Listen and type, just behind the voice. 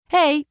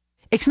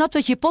Ik snap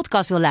dat je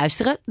podcast wil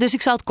luisteren, dus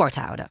ik zal het kort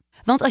houden.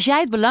 Want als jij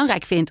het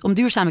belangrijk vindt om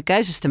duurzame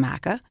keuzes te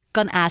maken,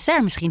 kan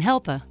ASR misschien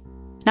helpen.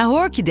 Nou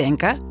hoor ik je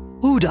denken,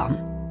 hoe dan?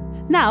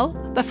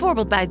 Nou,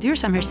 bijvoorbeeld bij het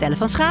duurzaam herstellen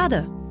van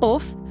schade.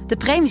 Of de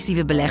premies die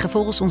we beleggen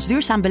volgens ons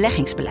duurzaam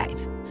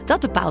beleggingsbeleid. Dat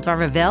bepaalt waar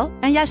we wel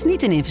en juist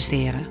niet in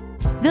investeren.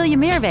 Wil je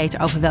meer weten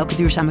over welke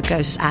duurzame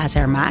keuzes ASR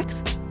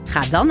maakt?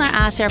 Ga dan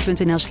naar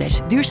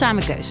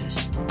asr.nl/duurzame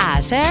keuzes.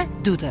 ASR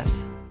doet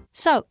het.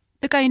 Zo,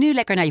 dan kan je nu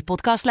lekker naar je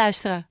podcast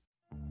luisteren.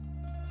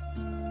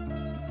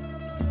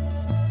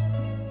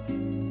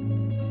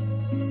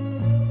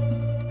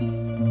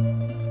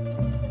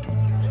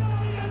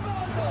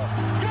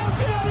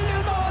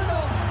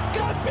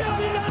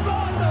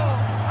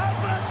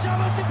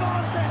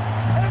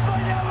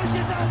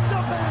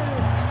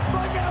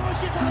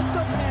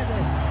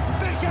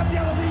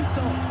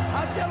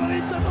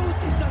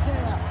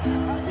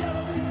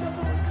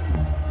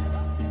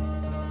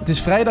 Het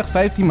is vrijdag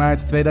 15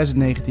 maart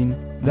 2019.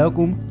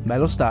 Welkom bij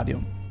lo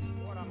Stadio.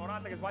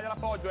 Morata che sbaglia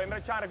l'appoggio,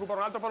 Emre Can recupera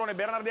un altro pallone,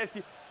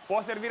 Bernardeschi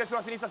può servire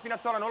sulla sinistra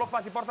Spinazzola, non lo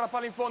fa, si porta la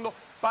palla in fondo,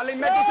 palla in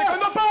mezzo,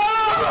 secondo palo!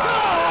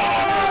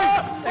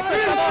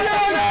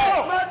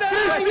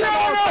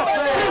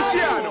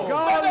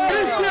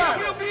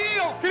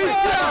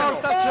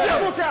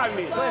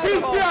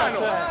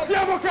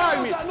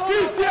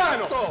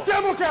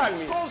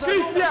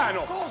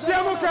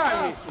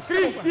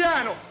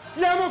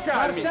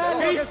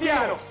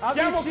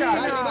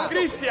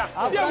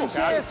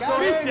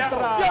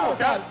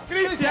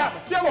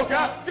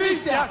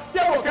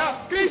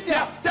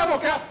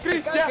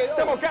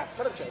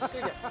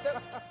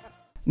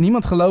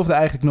 Niemand geloofde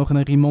eigenlijk nog in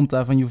een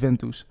remonta van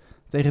Juventus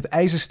tegen het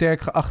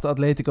ijzersterk geachte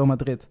Atletico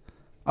Madrid.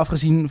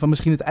 Afgezien van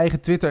misschien het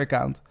eigen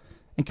Twitter-account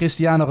en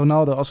Cristiano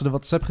Ronaldo als we de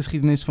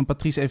WhatsApp-geschiedenis van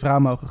Patrice Evra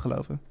mogen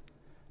geloven.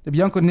 De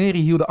Bianconeri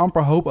hielden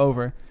amper hoop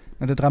over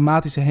naar de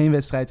dramatische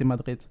heenwedstrijd in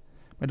Madrid.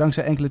 Maar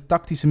dankzij enkele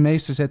tactische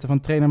meesterzetten van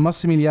trainer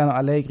Massimiliano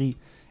Allegri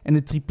en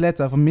de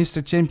tripletta van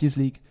Mr. Champions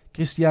League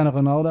Cristiano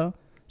Ronaldo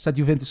staat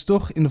Juventus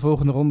toch in de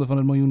volgende ronde van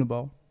het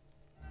miljoenenbal.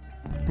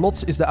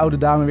 Plots is de oude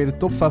dame weer de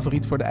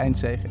topfavoriet voor de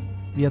eindzege.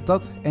 Wie had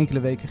dat enkele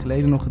weken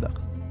geleden nog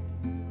gedacht?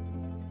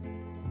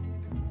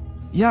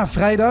 Ja,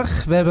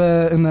 vrijdag. We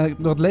hebben een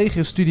wat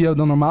legere studio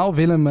dan normaal.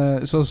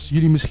 Willem, zoals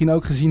jullie misschien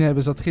ook gezien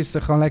hebben, zat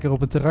gisteren gewoon lekker op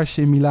het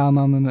terrasje in Milaan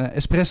aan een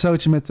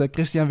espressootje met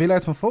Christian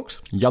Willaert van Fox.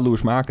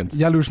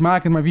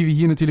 Jaloersmakend, maar wie we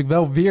hier natuurlijk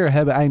wel weer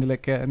hebben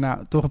eindelijk,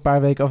 toch een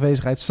paar weken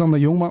afwezigheid, Sander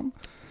Jongman.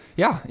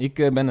 Ja, ik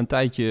ben een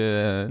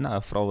tijdje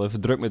vooral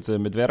even druk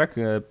met werk.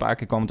 Een paar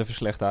keer kwam het even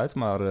slecht uit,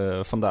 maar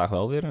vandaag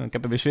wel weer. Ik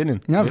heb er weer zin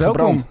in. Ja, weer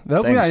welkom.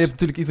 Welkom. Ja, je hebt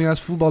natuurlijk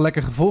Italiaans voetbal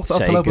lekker gevolgd de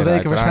afgelopen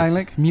weken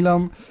waarschijnlijk.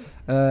 Milan.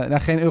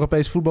 Geen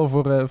Europees voetbal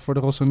voor de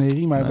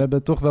Rossoneri, maar we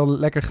hebben toch wel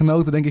lekker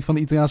genoten, denk ik, van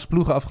de Italiaanse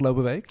ploegen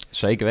afgelopen week.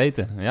 Zeker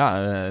weten.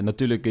 Ja,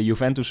 natuurlijk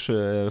Juventus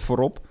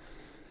voorop.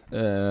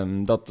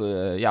 Dat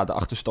de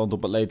achterstand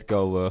op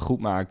Atletico goed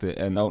maakte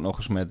en ook nog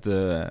eens met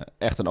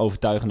echt een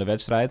overtuigende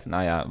wedstrijd.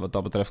 Nou ja, wat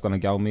dat betreft kan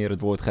ik jou meer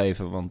het woord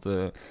geven, want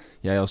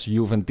jij als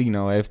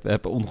Juventino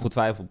hebt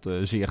ongetwijfeld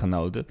zeer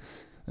genoten.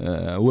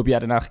 Hoe heb jij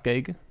ernaar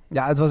gekeken?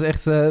 Ja, het was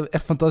echt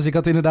fantastisch. Ik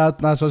had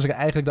inderdaad, zoals ik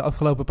eigenlijk de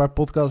afgelopen paar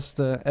podcasts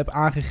heb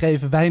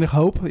aangegeven, weinig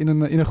hoop in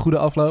een goede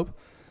afloop.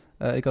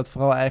 Ik had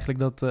vooral eigenlijk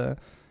dat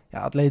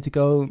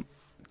Atletico,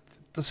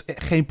 dat is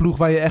geen ploeg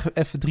waar je echt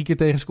even 3 keer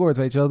tegen scoort,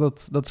 weet je wel.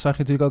 Dat zag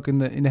je natuurlijk ook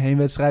in de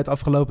heenwedstrijd,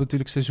 afgelopen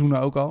natuurlijk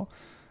seizoenen ook al.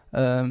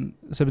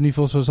 Ze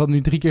hadden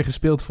nu 3 keer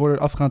gespeeld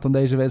voorafgaand aan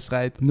deze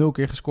wedstrijd, 0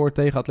 keer gescoord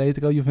tegen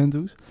Atletico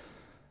Juventus.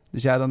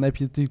 Dus ja, dan heb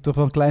je natuurlijk toch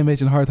wel een klein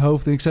beetje een hard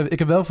hoofd. En ik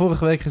heb wel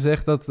vorige week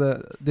gezegd dat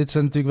dit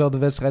zijn natuurlijk wel de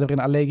wedstrijden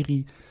waarin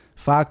Allegri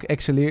vaak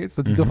excelleert.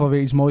 Dat hij toch wel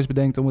weer iets moois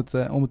bedenkt om het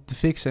te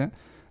fixen.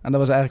 En dat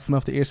was eigenlijk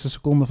vanaf de eerste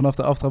seconde, vanaf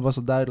de aftrap was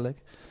dat duidelijk.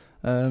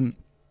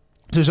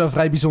 Dus een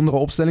vrij bijzondere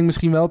opstelling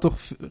misschien wel. Toch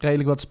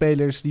redelijk wat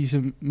spelers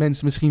die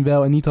mensen misschien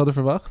wel en niet hadden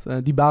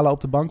verwacht. Dybala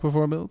op de bank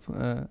bijvoorbeeld.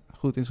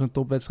 Goed, in zo'n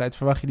topwedstrijd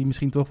verwacht je die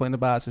misschien toch wel in de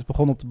basis.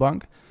 Begon op de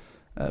bank.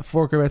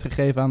 Voorkeur werd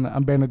gegeven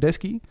aan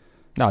Bernardeschi.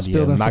 Nou, die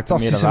maakte een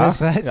fantastische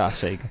wedstrijd. Ja,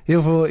 zeker.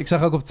 Ik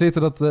zag ook op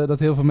Twitter dat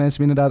heel veel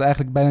mensen hem inderdaad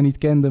eigenlijk bijna niet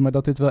kenden, maar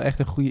dat dit wel echt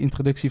een goede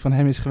introductie van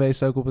hem is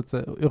geweest, ook op het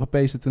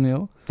Europese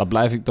toneel. Dat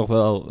blijf ik toch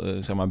wel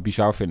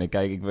bizar vinden.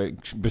 Kijk, ik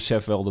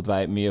besef wel dat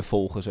wij het meer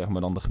volgen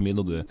dan de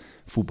gemiddelde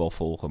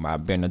voetbalvolger.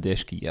 Maar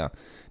Bernardeschi, die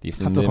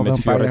heeft met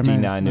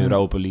Fiorentina in de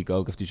Europa League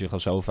ook, heeft hij zich al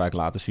zo vaak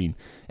laten zien.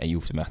 En je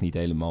hoeft hem echt niet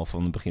helemaal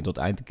van het begin tot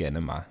eind te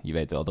kennen, maar je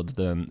weet wel dat het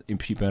in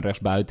principe een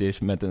rechtsbuiten is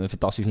met een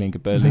fantastisch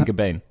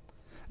linkerbeen.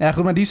 Ja,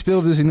 goed, maar die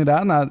speelde dus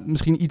inderdaad.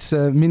 Misschien iets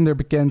minder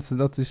bekend.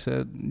 Dat is,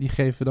 die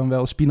geven dan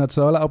wel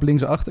Spinazzola op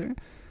linksachter.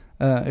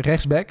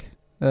 Rechtsback.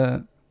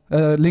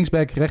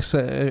 Linksback,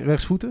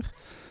 rechtsvoetig.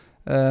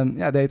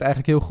 Deed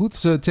eigenlijk heel goed.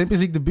 Champions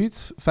League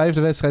debuut.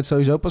 5e wedstrijd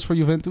sowieso pas voor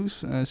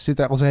Juventus. Zit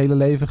daar al zijn hele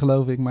leven,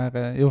 geloof ik. Maar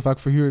heel vaak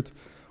verhuurd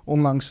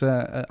onlangs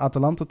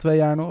Atalanta 2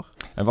 jaar nog.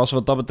 En was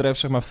wat dat betreft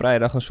zeg maar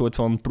vrijdag een soort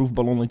van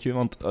proefballonnetje?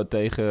 Want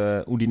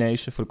tegen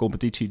Udinese voor de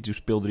competitie, toen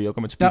speelde hij ook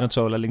al met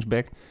Spinazzola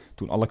linksback.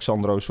 Toen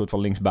Alexandro een soort van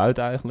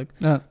linksbuiten eigenlijk.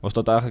 Ja. Was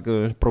dat eigenlijk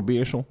een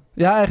probeersel?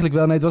 Ja, eigenlijk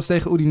wel. Nee, het was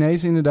tegen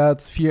Udinese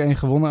inderdaad 4-1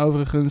 gewonnen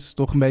overigens.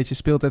 Toch een beetje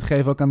speeltijd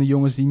geven ook aan de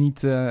jongens die niet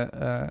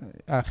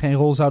geen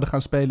rol zouden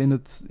gaan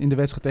spelen in de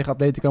wedstrijd tegen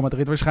Atletico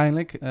Madrid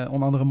waarschijnlijk.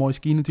 Onder andere Moïse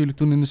natuurlijk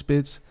toen in de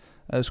spits.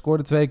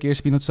 Scoorde 2 keer,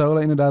 Spinazzola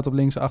inderdaad op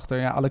linksachter.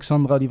 Ja,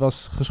 Alexandro die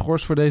was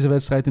geschorst voor deze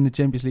wedstrijd in de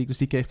Champions League. Dus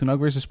die kreeg toen ook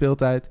weer zijn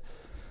speeltijd.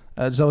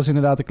 Dus dat was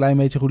inderdaad een klein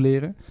beetje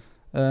roleren.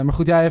 Maar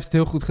goed, hij heeft het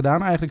heel goed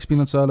gedaan eigenlijk.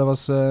 Spinazzola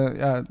was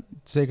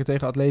zeker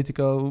tegen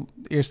Atletico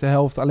de eerste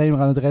helft alleen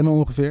maar aan het rennen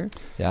ongeveer.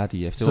 Ja,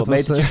 die heeft wel wat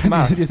metertjes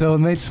gemaakt. Die heeft wel wat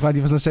metertjes gemaakt.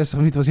 Die was na 60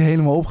 minuten was hij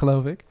helemaal op,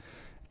 geloof ik.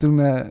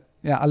 Toen...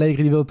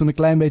 Allegri die wilde toen een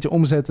klein beetje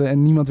omzetten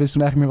en niemand wist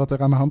toen eigenlijk meer wat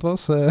er aan de hand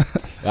was.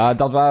 Ja,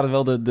 dat waren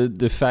wel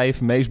de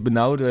 5 meest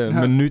benauwde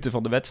minuten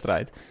van de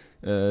wedstrijd.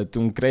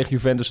 Toen kreeg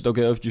Juventus het ook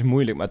heel eventjes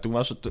moeilijk, maar toen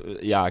was het...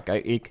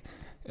 kijk, ik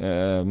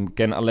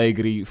ken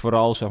Allegri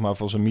vooral zeg maar,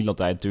 van zijn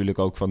Milan-tijd, natuurlijk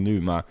ook van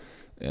nu, maar...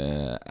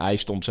 hij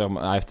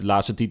heeft de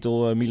laatste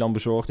titel Milan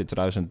bezorgd in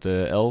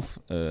 2011.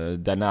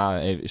 Daarna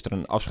is er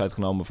een afscheid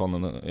genomen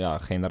van een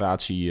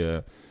generatie,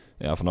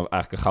 van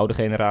eigenlijk een gouden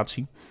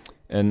generatie.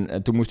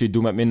 En toen moest hij het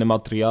doen met minder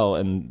materiaal.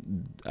 En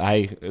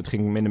het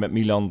ging minder met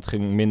Milan, het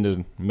ging minder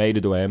mede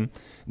door hem.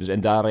 Dus,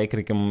 en daar reken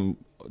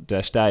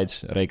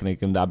ik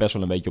hem daar best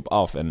wel een beetje op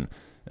af. En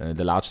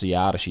de laatste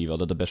jaren zie je wel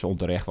dat het best wel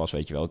onterecht was,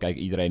 weet je wel. Kijk,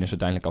 iedereen is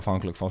uiteindelijk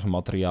afhankelijk van zijn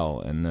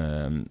materiaal.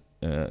 En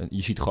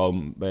je ziet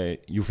gewoon bij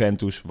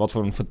Juventus wat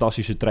voor een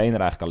fantastische trainer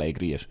eigenlijk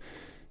Allegri is.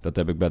 Dat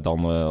heb ik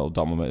op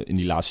dat moment in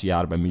die laatste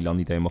jaren bij Milan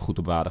niet helemaal goed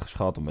op waarde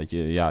geschat. Omdat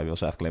je was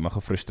eigenlijk alleen maar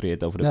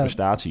gefrustreerd over de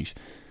prestaties.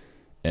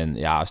 En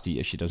ja,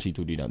 als je dan ziet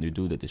hoe die dat nu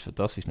doet, dat is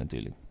fantastisch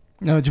natuurlijk.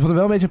 Ja, want je vond er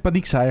wel een beetje een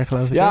paniekzaaier,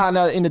 geloof ik. Ja,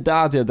 nou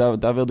inderdaad,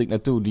 daar wilde ik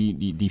naartoe.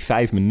 Die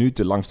 5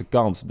 minuten langs de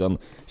kant. Dan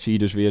zie je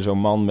dus weer zo'n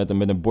man met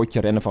een bordje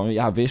rennen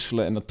van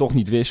wisselen en dan toch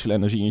niet wisselen.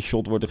 En dan zie je een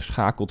shot worden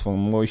geschakeld van een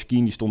mooie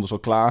skin, die stond dus al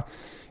klaar.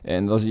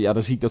 En dan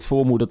zie ik dat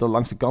voor me dat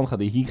langs de kant gaat.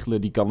 Die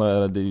Hiegelen,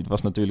 die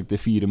was natuurlijk de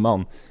 4e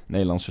man,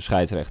 Nederlandse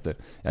scheidsrechter.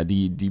 Ja,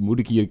 die moet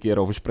ik hier een keer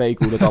over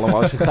spreken, hoe dat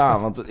allemaal is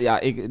gegaan. Want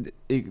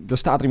dan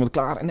staat er iemand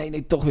klaar.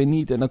 Nee, toch weer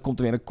niet. En dan komt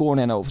er weer een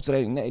corner en een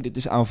overtreding. Nee, dit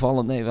is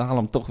aanvallend. Nee, we halen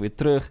hem toch weer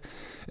terug.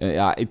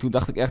 Toen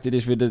dacht ik echt, dit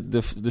is weer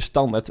de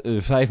standaard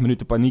 5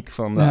 minuten paniek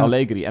van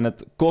Allegri. En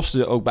het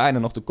kostte ook bijna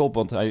nog de kop,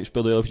 want hij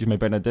speelde heel eventjes met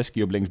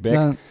Bernardeschi op linksback.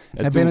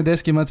 Ja,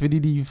 Bernardeschi en Matuidi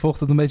die vochten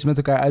het een beetje met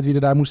elkaar uit wie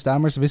er daar moest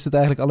staan, maar ze wisten het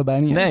eigenlijk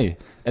allebei niet. Nee,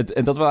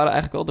 en dat waren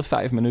eigenlijk wel de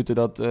 5 minuten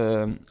dat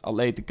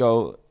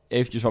Atletico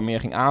eventjes wat meer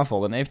ging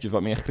aanvallen en eventjes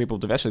wat meer grip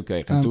op de wedstrijd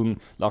kreeg. En toen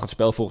lag het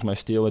spel volgens mij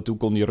stil en toen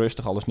kon hij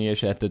rustig alles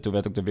neerzetten. Toen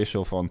werd ook de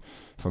wissel van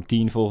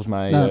Keane volgens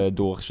mij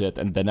doorgezet.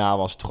 En daarna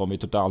was het gewoon weer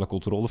totale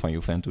controle van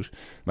Juventus.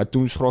 Maar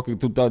toen schrok ik,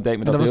 toen deed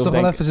me dat was toch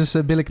wel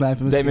even billen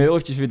knijpen. Deed me heel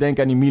eventjes weer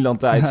denken aan die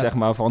Milan-tijd, zeg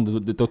maar,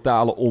 van de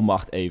totale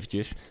onmacht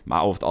eventjes.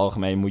 Maar over het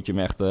algemeen moet je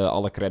hem echt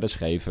alle credits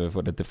geven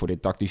voor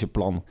dit tactische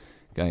plan.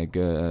 Kijk,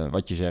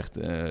 wat je zegt,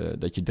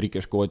 dat je 3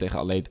 keer scoort tegen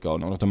Atletico.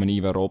 En ook nog de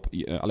manier waarop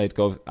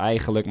Atletico heeft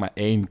eigenlijk maar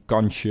 1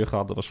 kansje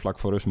gehad. Dat was vlak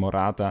voor rust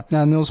Morata.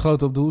 Ja, 0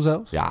 schoten op doel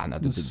zelfs. Ja,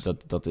 nou,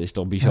 dat is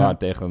toch bizar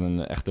tegen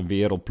een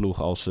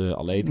wereldploeg als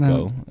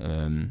Atletico.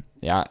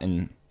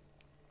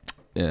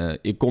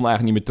 Ik kon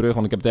eigenlijk niet meer terug,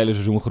 want ik heb het hele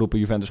seizoen geroepen,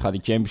 Juventus gaat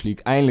die Champions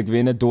League eindelijk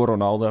winnen door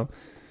Ronaldo.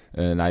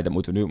 Dat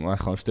moeten we nu maar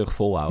gewoon stug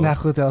volhouden. Nou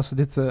goed, als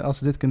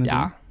ze dit kunnen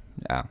doen.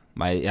 Ja,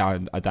 maar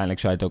uiteindelijk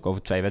zou je het ook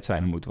over 2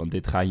 wedstrijden moeten. Want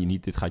dit gaat je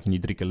niet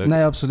 3 keer lukken.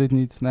 Nee, absoluut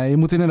niet. Nee, je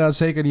moet inderdaad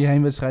zeker die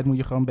heenwedstrijd moet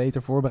je gewoon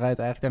beter voorbereid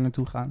eigenlijk daar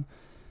naartoe gaan.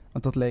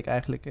 Want dat leek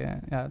eigenlijk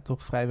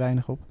toch vrij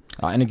weinig op.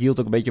 En ik hield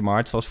ook een beetje mijn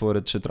hart vast voor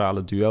het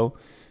centrale duo.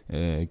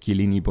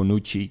 Chiellini,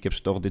 Bonucci. Ik heb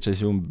ze toch dit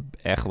seizoen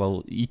echt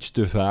wel iets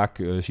te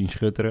vaak zien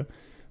schutteren.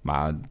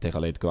 Maar tegen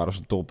Atletico waren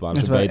ze top.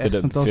 Waren ze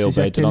beter, veel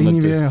beter dan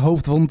het... weer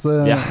hoofdwond.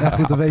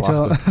 Goed, dat weet je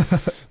wel.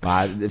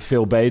 Maar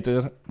veel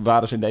beter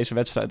waren ze in deze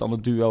wedstrijd dan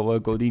het duo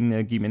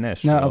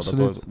Godin-Gimenez. Ja,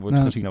 absoluut. Dat wordt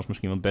gezien als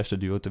misschien wel het beste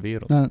duo ter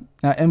wereld.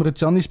 Ja, Emre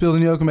Can die speelde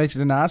nu ook een beetje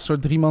ernaast. Een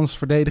soort 3-mans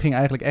verdediging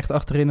eigenlijk echt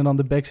achterin en dan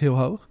de backs heel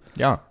hoog.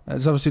 Ja.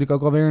 Dus dat was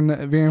natuurlijk ook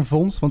weer een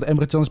vondst. Want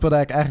Emre Can speelde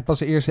eigenlijk pas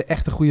de eerste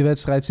echte goede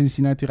wedstrijd sinds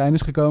hij naar Turijn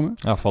is gekomen.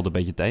 Ja, valt een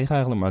beetje tegen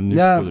eigenlijk. Maar nu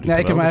ik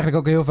heb hem eigenlijk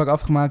ook heel vaak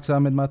afgemaakt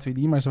samen met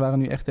Matuidi. Maar ze waren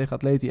nu echt tegen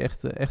Atleti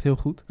echt heel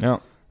goed. Ja.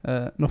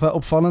 Nog wel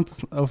opvallend,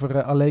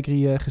 over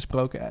Allegri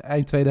gesproken,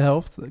 eind tweede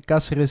helft.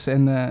 Cáceres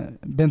en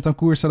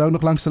Bentancur staan ook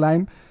nog langs de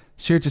lijn.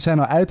 Shirtjes zijn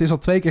al uit, is al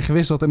 2 keer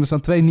gewisseld en er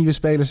staan 2 nieuwe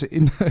spelers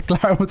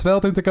klaar om het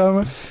veld in te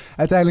komen.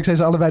 Uiteindelijk zijn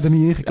ze allebei er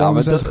niet ingekomen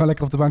en zijn ze gewoon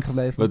lekker op de bank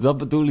gebleven. Maar dat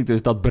bedoel ik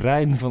dus, dat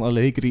brein van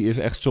Allegri is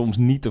echt soms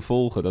niet te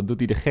volgen. Dan doet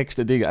hij de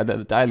gekste dingen en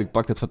uiteindelijk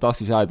pakt het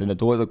fantastisch uit. En dat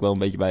hoort ook wel een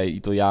beetje bij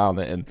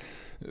Italianen en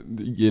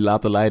je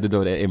laten leiden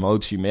door de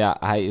emotie. Maar ja,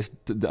 hij is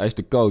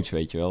de coach,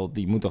 weet je wel.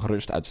 Die moet toch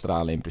rust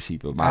uitstralen in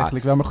principe. Maar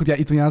eigenlijk wel, maar goed,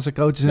 Italiaanse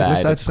coaches en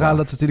rust uitstralen,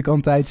 dat is natuurlijk al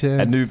een tijdje.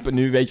 En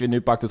nu weet je,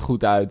 nu pakt het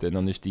goed uit. En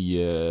dan is die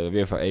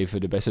weer voor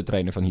even de beste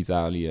trainer van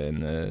Italië.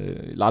 En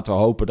laten we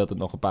hopen dat het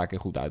nog een paar keer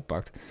goed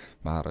uitpakt.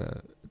 Maar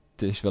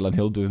het is wel een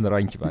heel dun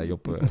randje waar je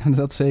op...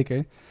 Dat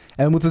zeker.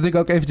 En we moeten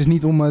natuurlijk ook eventjes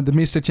niet om de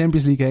Mr.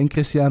 Champions League heen.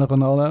 Cristiano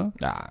Ronaldo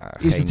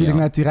is natuurlijk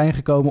naar Turijn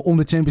gekomen om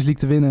de Champions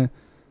League te winnen.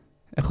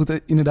 En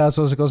goed, inderdaad,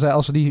 zoals ik al zei,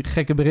 als we die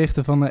gekke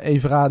berichten van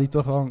Evra, die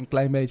toch wel een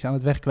klein beetje aan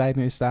het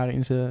wegkwijnen is daar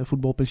in zijn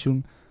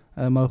voetbalpensioen,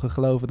 mogen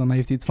geloven, dan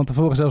heeft hij het van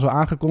tevoren zelfs al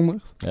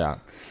aangekondigd.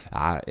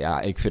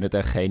 Ja, ik vind het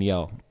echt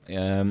geniaal.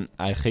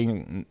 Hij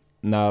ging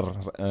naar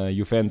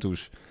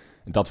Juventus.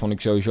 Dat vond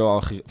ik sowieso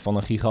al van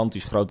een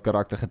gigantisch groot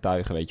karakter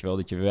getuigen, weet je wel.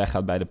 Dat je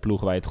weggaat bij de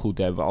ploeg waar je het goed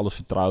hebt, waar alles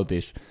vertrouwd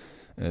is.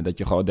 Dat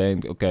je gewoon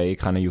denkt, oké,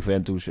 ik ga naar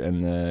Juventus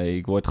en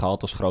ik word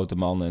gehaald als grote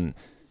man. En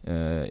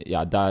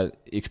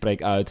ik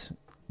spreek uit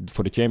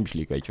voor de Champions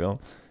League, weet je wel.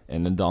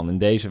 En dan in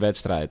deze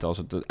wedstrijd, als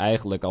het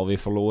eigenlijk alweer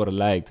verloren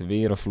lijkt,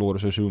 weer een verloren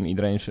seizoen.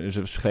 Iedereen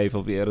schreef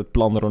alweer het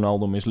plan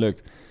Ronaldo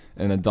mislukt.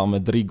 En het dan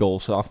met 3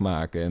 goals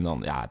afmaken. En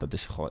dan, dat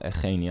is gewoon echt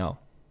geniaal.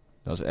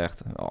 Dat is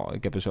echt,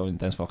 ik heb er zo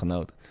intens van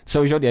genoten.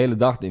 Sowieso die hele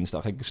dag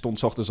dinsdag. Ik stond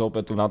 's ochtends op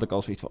en toen had ik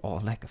al zoiets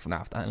van, lekker,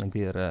 vanavond eindelijk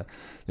weer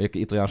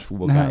lekker Italiaans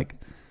voetbal kijken.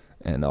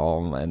 En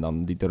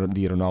dan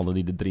die Ronaldo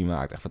die de 3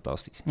 maakt, echt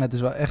fantastisch. Ja, het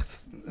is wel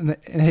echt een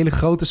hele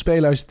grote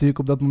speler als je natuurlijk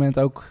op dat moment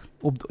ook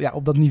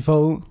op dat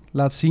niveau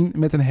laat zien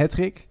met een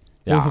hat-trick.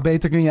 Ja. Heel veel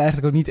beter kun je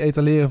eigenlijk ook niet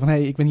etaleren van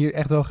ik ben hier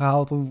echt wel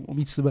gehaald om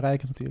iets te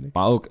bereiken natuurlijk.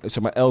 Maar ook,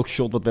 zeg maar, elk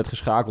shot wat werd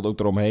geschakeld, ook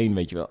eromheen,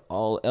 weet je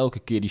wel. Elke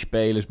keer die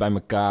spelers bij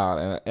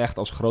elkaar echt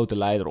als grote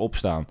leider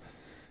opstaan.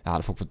 Ja,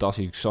 dat vond ik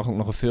fantastisch. Ik zag ook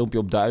nog een filmpje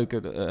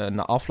opduiken.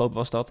 Na afloop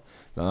was dat.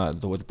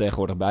 Dat hoort er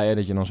tegenwoordig bij,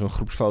 dat je dan zo'n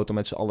groepsfoto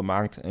met z'n allen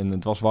maakt. En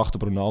het was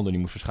wachten op Ronaldo. Die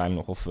moest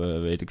waarschijnlijk nog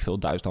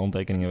 1000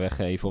 handtekeningen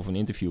weggeven of een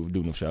interview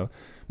doen of zo.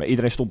 Maar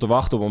iedereen stond te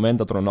wachten op het moment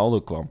dat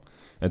Ronaldo kwam.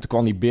 En toen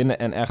kwam hij binnen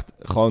en echt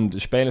gewoon de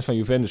spelers van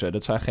Juventus,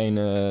 dat zijn geen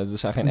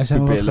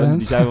echt-pupillen.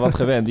 Die zijn wel wat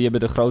gewend. Die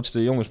hebben de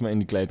grootste jongens in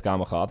die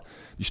kleedkamer gehad.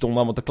 Die stonden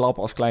allemaal te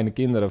klappen als kleine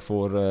kinderen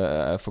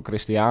voor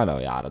Cristiano.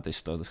 Ja, dat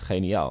is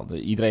geniaal.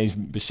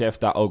 Iedereen beseft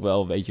daar ook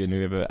wel, weet je,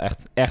 nu hebben we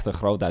echt een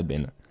grootheid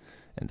binnen.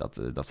 En dat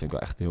vind ik wel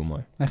echt heel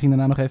mooi. Hij ging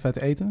daarna nog even uit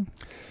eten.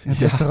 In het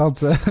restaurant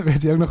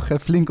werd hij ook nog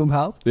flink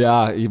onthaald.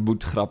 Ja, je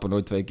moet grappen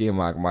nooit 2 keer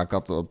maken. Maar ik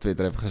had op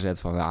Twitter even gezet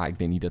van, ik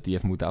denk niet dat hij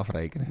heeft moeten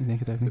afrekenen. Ik denk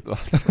het ook niet.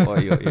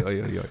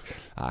 Oei.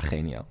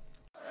 Geniaal.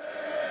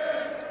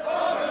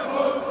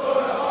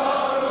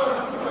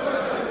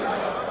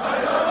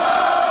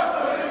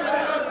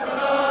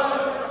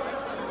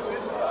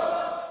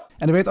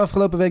 En er werd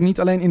afgelopen week niet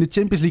alleen in de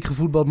Champions League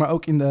gevoetbald, maar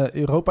ook in de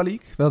Europa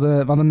League.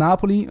 We hadden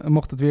Napoli,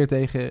 mocht het weer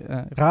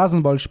tegen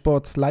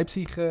Rasenballsport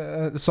Leipzig,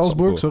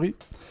 Salzburg, sorry.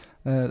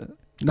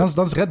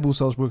 Dat is Red Bull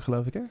Salzburg,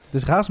 geloof ik, hè?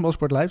 Dus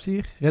Rasenballsport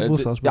Leipzig, Red Bull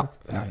Salzburg.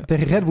 Ja.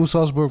 Tegen Red Bull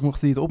Salzburg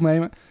mocht hij het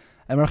opnemen.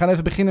 Maar we gaan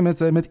even beginnen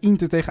met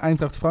Inter tegen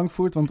Eintracht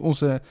Frankfurt, want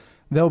onze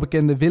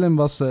welbekende Willem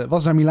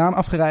was naar Milaan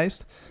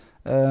afgereisd.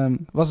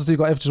 Was natuurlijk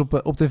al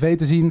eventjes op tv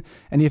te zien. En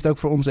die heeft ook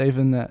voor ons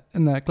even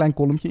een klein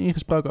columnje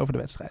ingesproken over de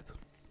wedstrijd.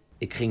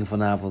 Ik ging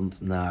vanavond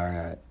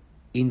naar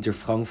Inter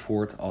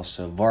Frankfurt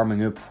als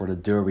warming-up voor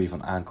de derby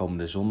van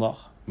aankomende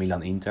zondag.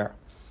 Milan-Inter.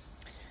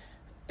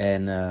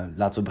 En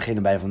laten we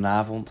beginnen bij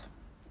vanavond.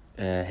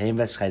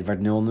 Heenwedstrijd werd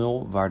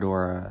 0-0,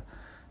 waardoor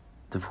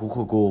de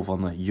vroege goal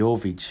van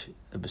Jovic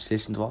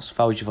beslissend was.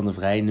 Foutje van de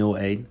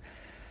Vrij, 0-1.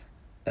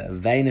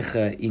 Weinig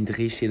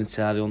intrigue in het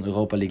stadion.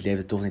 Europa League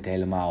leefde toch niet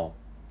helemaal.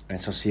 En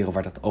San Siro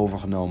werd dat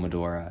overgenomen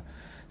door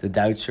de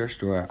Duitsers,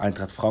 door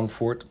Eintracht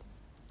Frankfurt.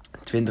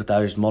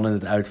 20.000 man in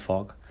het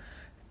uitvak.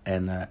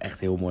 En echt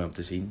heel mooi om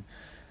te zien.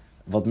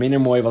 Wat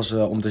minder mooi was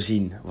om te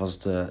zien, was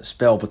het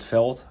spel op het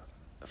veld.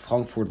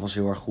 Frankfurt was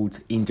heel erg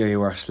goed, Inter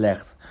heel erg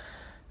slecht.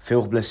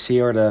 Veel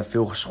geblesseerden,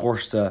 veel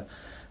geschorsten.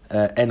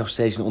 En nog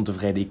steeds een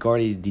ontevreden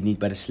Icardi die niet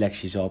bij de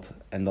selectie zat.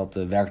 En dat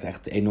werkte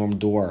echt enorm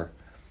door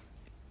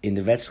in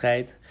de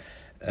wedstrijd.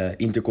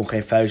 Inter kon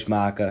geen vuist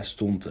maken.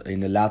 Stond in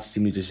de laatste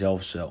 10 minuten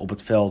zelfs op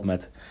het veld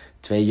met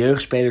 2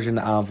 jeugdspelers in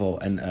de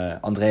aanval.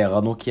 En Andrea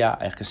Ranocchia,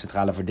 eigenlijk een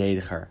centrale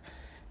verdediger,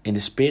 in de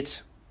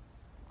spits.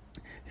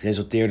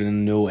 Resulteerde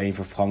in 0-1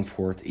 voor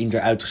Frankfurt.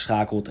 Inter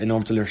uitgeschakeld,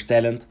 enorm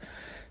teleurstellend.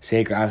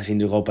 Zeker aangezien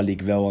de Europa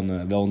League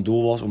wel een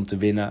doel was om te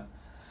winnen.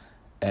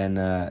 En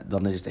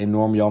dan is het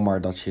enorm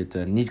jammer dat je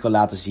het niet kan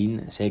laten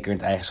zien. Zeker in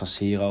het eigen San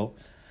Siro.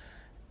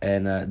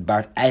 En het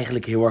baart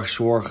eigenlijk heel erg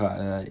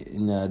zorgen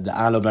in de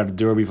aanloop naar de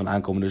derby van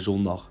aankomende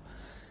zondag.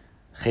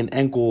 Geen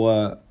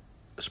enkel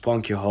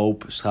sprankje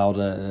hoop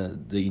straalde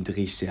de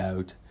Interisten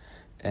uit.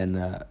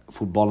 En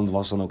voetballend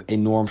was dan ook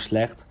enorm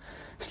slecht.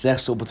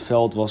 Slechtste op het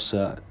veld was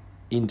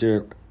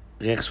Inter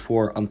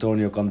rechtsvoor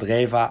Antonio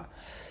Candreva.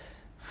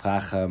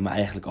 Vraag me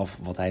eigenlijk af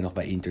wat hij nog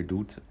bij Inter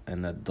doet.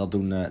 En dat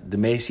doen de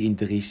meeste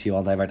Interisti,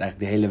 want hij werd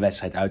eigenlijk de hele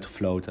wedstrijd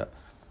uitgefloten.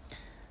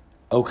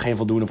 Ook geen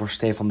voldoende voor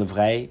Stefan de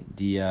Vrij,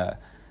 die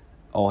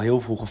al heel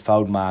vroeg een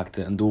fout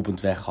maakte, een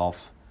doelpunt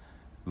weggaf,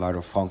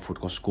 waardoor Frankfurt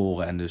kon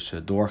scoren en dus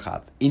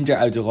doorgaat. Inter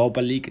uit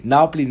Europa League,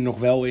 Napoli er nog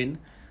wel in,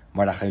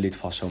 maar daar gaan jullie het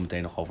vast zo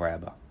meteen nog over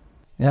hebben.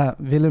 Ja,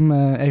 Willem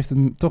heeft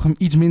toch een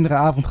iets mindere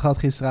avond gehad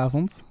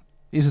gisteravond.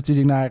 Is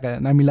natuurlijk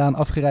naar Milaan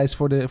afgereisd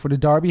voor de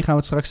derby, gaan we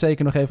het straks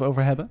zeker nog even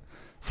over hebben.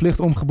 Vlucht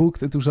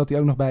omgeboekt en toen zat hij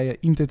ook nog bij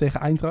Inter tegen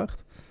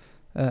Eintracht.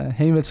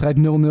 Heenwedstrijd 0-0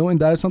 in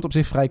Duitsland, op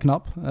zich vrij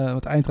knap.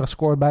 Want Eintracht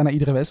scoort bijna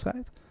iedere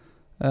wedstrijd.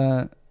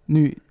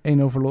 Nu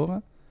 1-0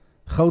 verloren.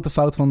 Grote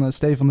fout van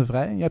Stefan de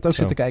Vrij. Je hebt ook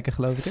zitten kijken,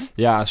 geloof ik, hè?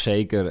 Ja,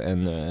 zeker.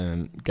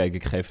 En kijk,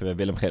 ik geef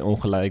Willem geen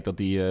ongelijk dat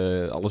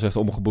hij alles heeft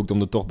omgeboekt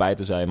om er toch bij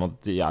te zijn. Want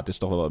het is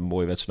toch wel een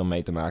mooie wedstrijd om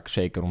mee te maken.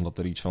 Zeker omdat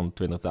er iets van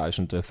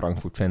 20.000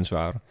 Frankfurt-fans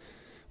waren.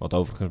 Wat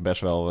overigens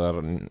best wel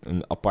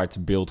een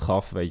apart beeld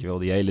gaf. Weet je wel,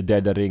 die hele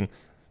derde ring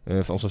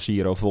van San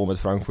Siro vol met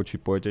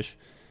Frankfurt-supporters.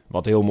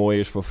 Wat heel mooi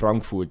is voor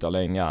Frankfurt.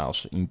 Alleen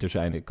als Inter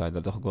zijn, kan je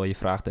daar toch ook wel je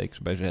vraagtekens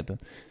bij zetten.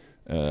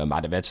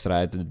 Maar de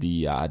wedstrijd,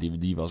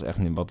 die was echt,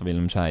 wat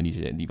Willem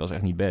zei, die was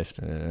echt niet best.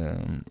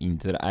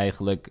 Inter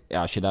eigenlijk,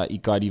 als je daar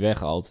Icardi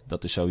weghaalt,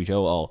 dat is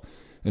sowieso al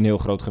een heel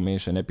groot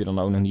gemis. En heb je dan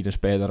ook nog niet een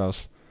speler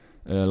als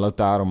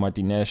Lautaro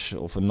Martinez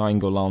of een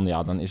Nainggolan,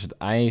 dan is het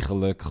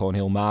eigenlijk gewoon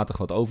heel matig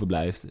wat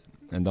overblijft.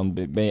 En dan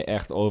ben je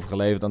echt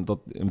overgeleverd aan dat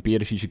een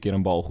Perisic een keer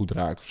een bal goed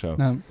raakt of zo.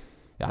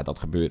 Ja, dat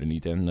gebeurde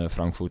niet en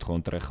Frankfurt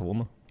gewoon terecht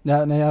gewonnen.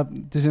 Ja,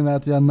 het is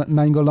inderdaad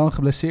Nainggolan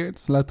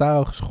geblesseerd,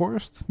 Lautaro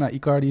geschorst.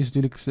 Icardi is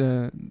natuurlijk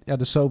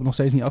de soap nog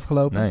steeds niet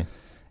afgelopen. Nee.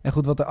 En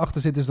goed, wat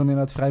erachter zit is dan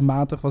inderdaad vrij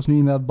matig. Was nu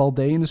inderdaad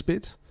Balde in de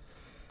spits.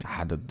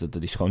 Ja,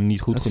 dat is gewoon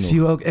niet goed genoeg. Het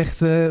viel ook echt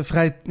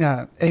vrij...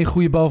 één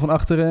goede bal van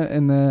achteren.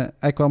 En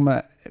hij kwam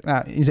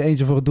in zijn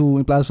eentje voor het doel.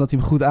 In plaats van dat hij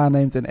hem goed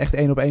aanneemt en echt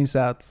 1-op-1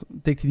 staat,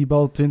 tikt hij die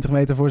bal 20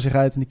 meter voor zich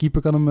uit en de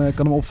keeper kan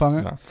hem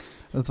opvangen. Ja.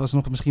 Dat was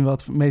nog misschien wel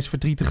het meest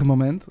verdrietige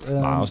moment.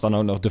 Maar als dan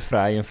ook nog de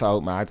Vrij een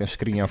fout maakt en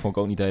Skriniar vond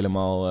ik ook niet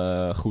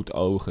helemaal goed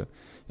ogen.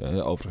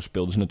 Overigens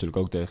speelden ze natuurlijk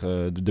ook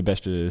tegen de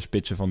beste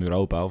spitsen van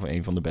Europa. Of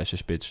een van de beste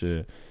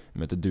spitsen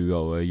met het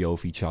duo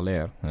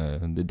Jovic-Haller.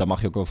 Daar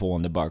mag je ook wel vol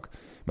aan de bak.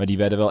 Maar die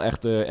werden wel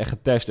echt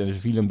getest en ze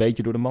vielen een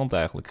beetje door de mand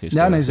eigenlijk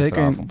gisteren. Ja, nee,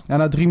 zeker. Ja,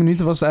 na 3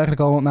 minuten was het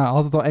eigenlijk al,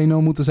 had het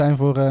al 1-0 moeten zijn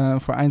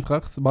voor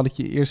Eintracht. Het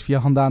balletje eerst via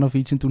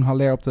Handanovic en toen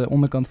Haller op de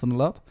onderkant van de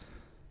lat.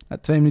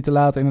 2 minuten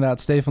later inderdaad,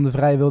 Stefan de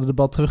Vrij wilde de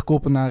bal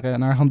terugkoppen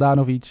naar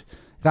Handanovic.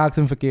 Raakte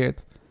hem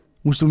verkeerd.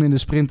 Moest toen in de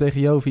sprint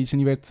tegen Jovic en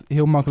die werd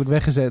heel makkelijk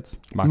weggezet.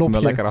 Maakte hem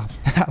wel lekker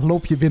af. Ja,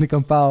 lopje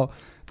binnenkant paal.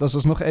 Het was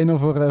alsnog 1-0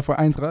 voor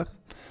Eintracht.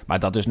 Maar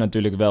dat is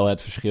natuurlijk wel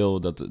het verschil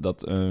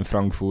dat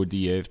Frankfurt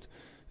die heeft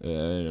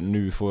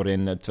nu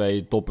voorin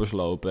 2 toppers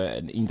lopen.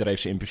 En Inter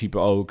heeft ze in principe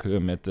ook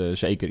met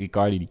zeker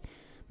Icardi.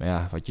 Maar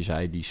ja, wat je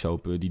zei, die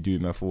soap die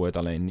duurt maar voort.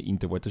 Alleen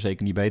Inter wordt er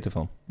zeker niet beter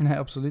van. Nee,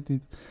 absoluut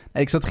niet.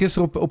 Nee, ik zat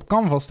gisteren op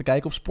Canvas te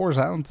kijken, op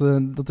Sporza. Want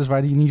dat is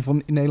waar die in ieder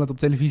geval in Nederland op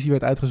televisie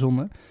werd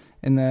uitgezonden.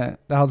 En daar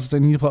hadden ze het er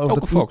in ieder geval over.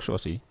 Ook op Fox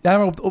was die? Ja,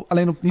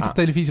 maar niet op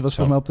televisie. Was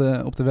volgens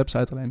mij op de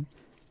website alleen.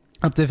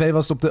 Op tv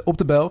was het op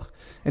de Belg.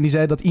 En die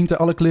zei dat Inter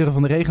alle kleuren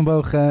van de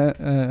regenboog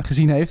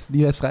gezien heeft,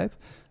 die wedstrijd.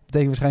 Dat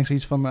betekent waarschijnlijk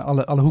zoiets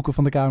van alle hoeken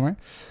van de kamer.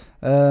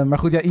 Maar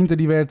goed, Inter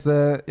die werd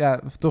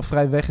toch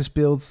vrij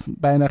weggespeeld.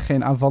 Bijna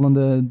geen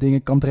aanvallende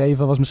dingen.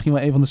 Candreva was misschien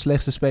wel een van de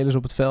slechtste spelers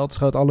op het veld.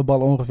 Schoot alle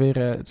ballen ongeveer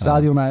het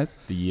stadion uit.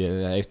 Die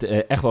heeft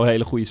echt wel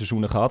hele goede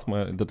seizoenen gehad,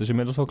 maar dat is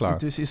inmiddels wel klaar.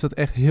 Dus is dat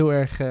echt heel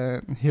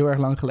erg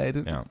lang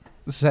geleden. Ja.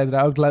 Ze zeiden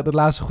daar ook, de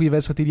laatste goede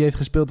wedstrijd die hij heeft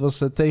gespeeld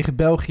was tegen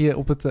België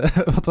op het,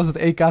 wat was het,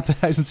 EK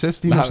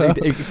 2016 of zo.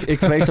 Ik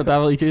vrees dat daar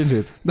wel iets in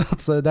zit.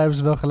 Daar hebben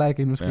ze wel gelijk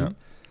in misschien. Ja.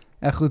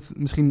 Ja goed,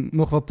 misschien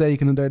nog wel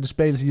tekenender de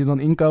spelers die er dan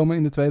inkomen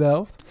in de tweede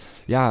helft.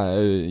 Ja,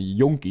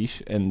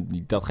 jonkies.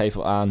 En dat geeft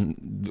wel aan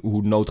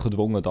hoe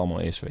noodgedwongen het allemaal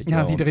is. Weet je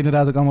wel. Die er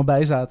inderdaad ook allemaal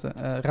bij zaten.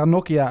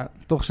 Ranocchia,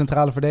 toch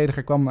centrale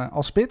verdediger, kwam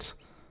als spits.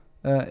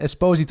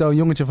 Esposito, een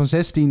jongetje van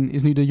 16,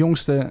 is nu de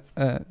jongste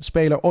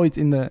speler ooit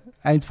in de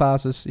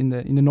eindfases, in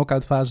de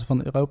knock-out fase van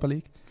de Europa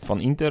League. Van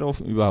Inter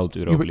of überhaupt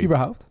Europa League?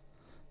 Überhaupt.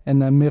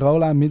 En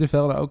Merola,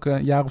 middenvelder, ook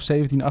een jaar of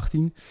 17,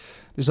 18.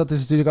 Dus dat is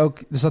natuurlijk ook...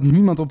 Er zat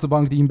niemand op de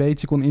bank die een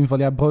beetje kon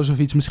invallen. Ja,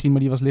 Brozovic misschien, maar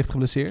die was licht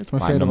geblesseerd. Maar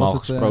verder normaal was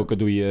het, gesproken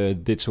doe je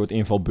dit soort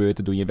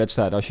invalbeurten, doe je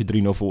wedstrijden als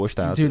je 3-0 voor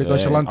staat. Natuurlijk,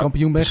 als je lang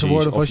kampioen bent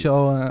geworden of als je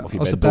al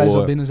als de prijzen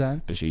al binnen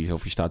zijn. Precies,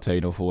 of je staat 2-0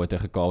 voor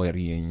tegen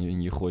Cagliari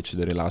en je gooit ze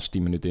er de laatste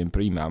 10 minuten in,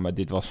 prima. Maar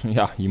dit was,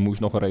 je moest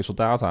nog een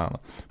resultaat halen.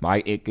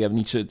 Maar ik heb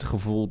niet het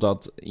gevoel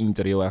dat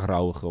Inter heel erg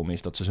rauwig om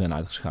is dat ze zijn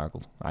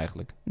uitgeschakeld,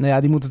 eigenlijk. Nou ja,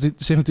 die moeten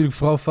zich natuurlijk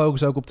vooral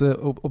focussen ook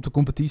op de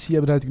competitie.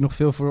 Hebben daar natuurlijk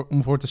nog veel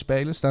om voor te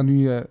spelen. Staan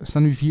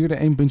nu vierde,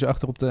 1 puntje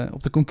achter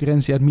op de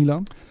concurrentie uit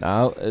Milan.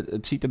 Nou,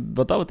 het ziet er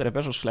wat dat betreft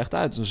best wel slecht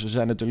uit. Dus ze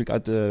zijn natuurlijk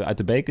uit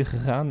de beker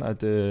gegaan, uit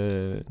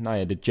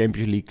de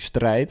Champions League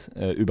strijd.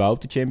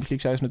 Überhaupt de Champions League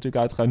zijn ze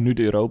natuurlijk uitgegaan, nu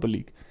de Europa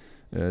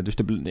League. Dus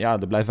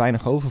er blijft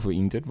weinig over voor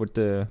Inter. Het wordt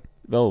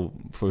wel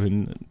voor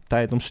hun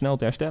tijd om snel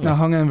te herstellen. Nou,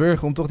 hangen en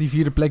wurgen om toch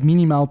die 4e plek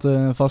minimaal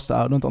vast te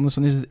houden. Want anders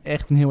dan is het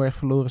echt een heel erg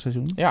verloren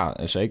seizoen. Ja,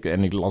 zeker.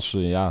 En ik las,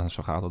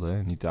 zo gaat het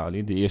in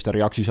Italië. De eerste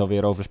reacties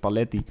alweer over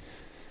Spalletti.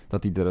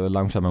 Dat hij er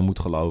langzaam aan moet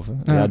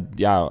geloven.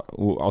 Ja,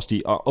 als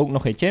hij ook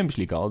nog geen Champions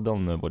League had,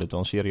 dan wordt het wel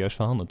een serieus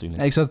verhaal natuurlijk.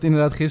 Ja, ik zat het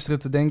inderdaad gisteren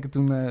te denken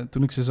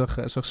toen ik ze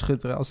zag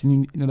schutteren. Als die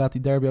nu inderdaad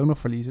die derby ook nog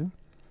verliezen.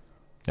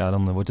 Ja,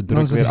 dan wordt de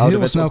druk weer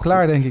ouderwets. Heel snel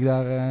klaar, denk ik,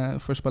 daar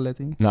voor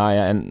Spalletti. Nou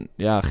ja,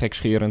 en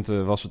gekscherend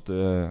was het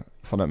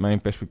vanuit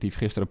mijn perspectief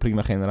gisteren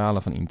prima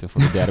generale van Inter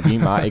voor de derby.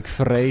 Maar ik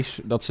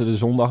vrees dat ze de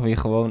zondag weer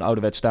gewoon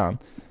ouderwets staan.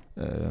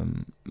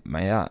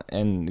 Maar ja,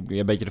 en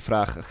een beetje de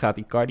vraag, gaat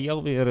Icardi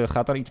alweer,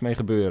 gaat daar iets mee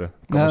gebeuren?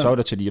 Kan het zo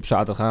dat ze die op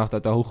zaterdagavond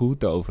uit de hoge hoed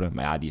toveren?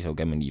 Maar ja, die is ook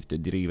helemaal niet,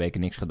 heeft 3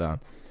 weken niks gedaan.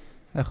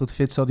 Ja, goed,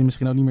 fit zal die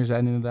misschien ook niet meer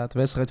zijn inderdaad.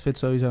 Wedstrijd fit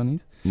sowieso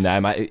niet. Nee,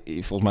 maar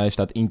volgens mij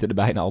staat Inter er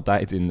bijna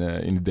altijd in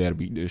de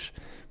derby. Dus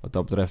wat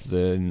dat betreft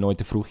nooit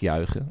te vroeg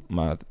juichen.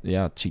 Maar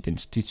het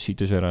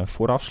ziet er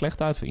vooraf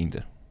slecht uit voor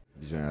Inter.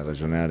 Bisogna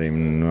ragionare in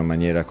una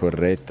maniera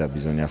corretta,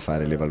 bisogna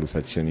fare le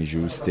valutazioni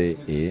giuste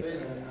e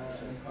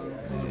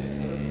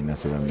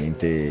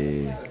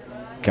naturalmente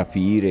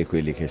capire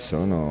quelle che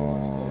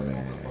sono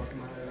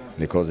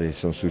le cose che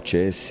sono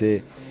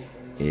successe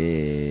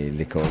e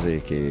le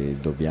cose che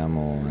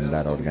dobbiamo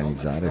andare a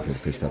organizzare per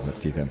questa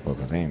partita in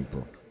poco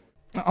tempo.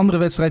 Een andere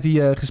wedstrijd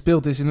die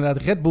gespeeld is inderdaad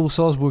Red Bull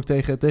Salzburg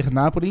tegen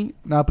Napoli.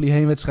 Napoli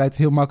heenwedstrijd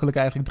heel makkelijk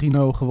eigenlijk 3-0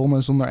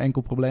 gewonnen zonder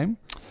enkel probleem.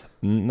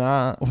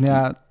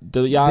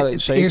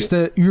 Het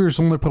eerste uur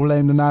zonder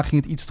probleem. Daarna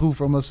ging het iets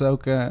stroever, omdat ze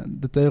ook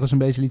de teugels een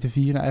beetje lieten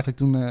vieren. Eigenlijk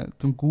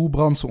toen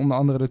Koelbrandsen onder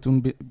andere er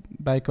toen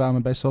bij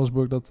kwamen bij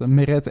Salzburg, dat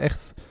Meret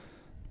echt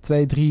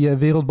 2-3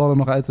 wereldballen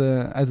nog uit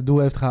het doel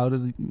heeft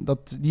gehouden.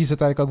 Die is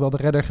uiteindelijk ook wel de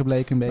redder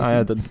gebleken een beetje.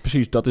 Nou ja,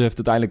 precies. Dat heeft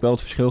uiteindelijk wel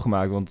het verschil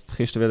gemaakt. Want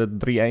gisteren werd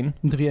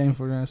het 3-1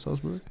 voor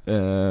Salzburg.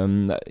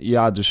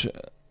 Dus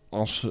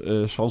als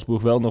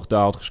Salzburg wel nog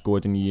daar had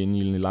gescoord in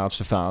die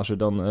laatste fase,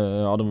 dan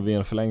hadden we weer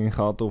een verlenging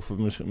gehad of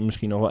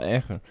misschien nog wel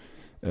erger.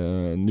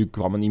 Nu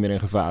kwam het niet meer in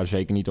gevaar.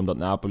 Zeker niet omdat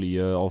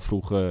Napoli al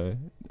vroeg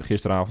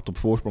gisteravond op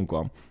voorsprong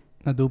kwam.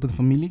 Het doelpunt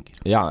van Milik.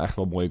 Ja, echt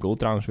wel een mooie goal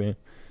trouwens weer.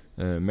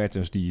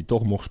 Mertens die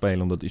toch mocht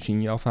spelen omdat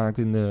Insigne afhaakt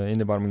in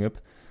de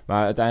warming-up.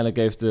 Maar uiteindelijk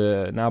heeft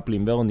Napoli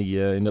hem wel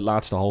in het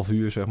laatste half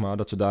uur, zeg maar,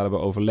 dat ze daar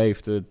hebben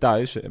overleefd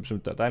thuis, hebben ze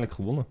het uiteindelijk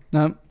gewonnen.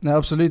 Nou,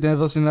 absoluut. Het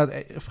was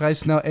inderdaad vrij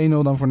snel 1-0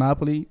 dan voor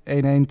Napoli. 1-1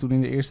 toen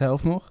in de eerste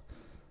helft nog.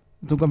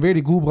 Toen kwam weer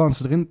die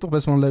Koelbrandsen erin. Toch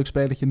best wel een leuk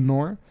spelletje,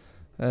 Noor.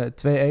 2-1.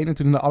 En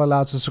toen in de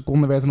allerlaatste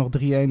seconde werd er nog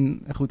 3-1.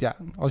 En goed, ja,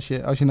 als je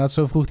inderdaad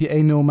zo vroeg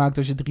die 1-0 maakt,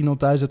 als je 3-0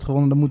 thuis hebt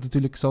gewonnen, dan moet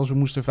natuurlijk Salzburg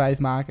moest er 5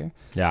 maken.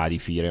 Ja,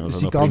 die 4-1 was dus nog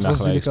die kans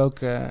was geweest.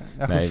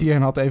 Natuurlijk ook...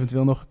 4-1 had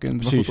eventueel nog gekund.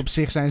 Precies. Maar goed, op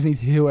zich zijn ze niet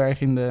heel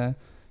erg in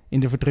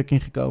de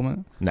verdrukking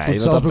gekomen. Nee,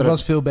 goed, Salzburg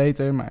was veel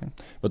beter, maar...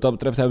 Wat dat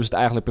betreft hebben ze het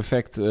eigenlijk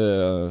perfect,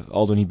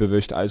 al door niet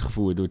bewust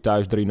uitgevoerd, door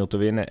thuis 3-0 te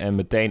winnen en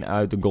meteen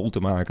uit een goal te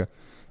maken.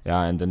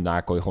 Ja, en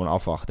daarna kon je gewoon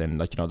afwachten. En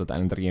dat je nou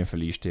uiteindelijk 3-1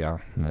 verliest,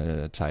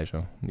 het zei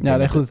zo.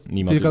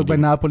 Natuurlijk ook bij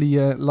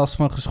Napoli last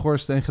van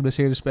geschorste en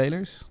geblesseerde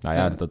spelers. Nou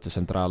ja, dat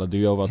centrale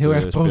duo wat heel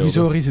erg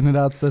provisorisch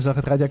inderdaad, zag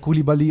het eruit. Ja,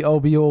 Koulibaly,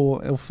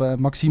 Albiol of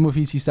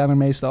Maximovic, die staan er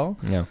meestal.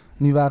 Ja.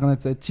 Nu waren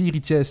het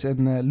Chiriches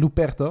en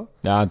Luperto.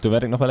 Ja, en toen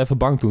werd ik nog wel even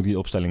bang toen ik die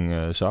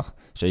opstelling zag.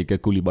 Zeker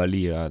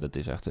Koulibaly, dat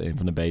is echt een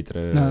van de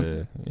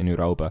betere in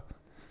Europa.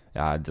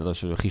 Ja, dat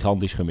is een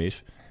gigantisch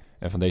gemis.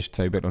 En van deze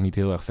twee ben ik nog niet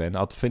heel erg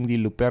fan. Vind ik die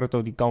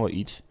Luperto, die kan wel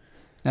iets.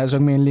 Ja, dat is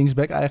ook meer een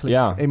linksback eigenlijk.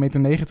 Ja. 1,90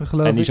 meter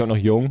geloof ik. En die is ook nog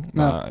jong.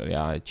 Maar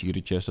ja,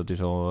 Chiriches, dat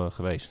is al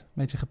geweest.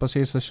 Beetje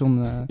gepasseerd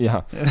station.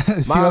 Ja.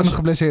 Maar ook nog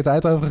geblesseerd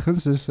uit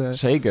overigens. Dus,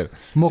 zeker.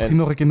 Mocht hij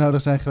nog een keer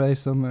nodig zijn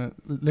geweest, dan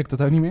lukt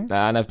dat ook niet meer.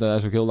 Ja, en hij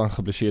is ook heel lang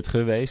geblesseerd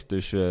geweest.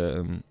 Dus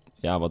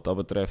wat dat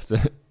betreft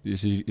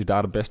is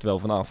daar best wel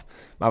vanaf.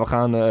 Maar we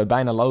gaan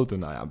bijna loten.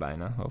 Nou ja,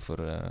 bijna. Over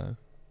een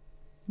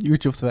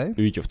uurtje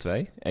of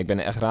twee. Ik ben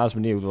echt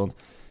razend want...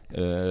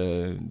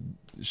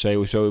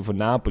 sowieso voor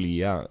Napoli,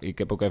 ja. Ik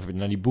heb ook even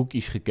naar die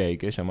boekies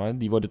gekeken, zeg maar.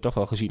 Die worden toch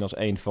wel gezien als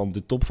een van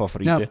de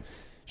topfavorieten. Ja.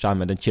 Samen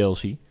met een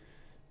Chelsea.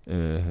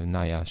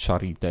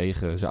 Sarri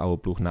tegen zijn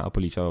oude ploeg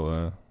Napoli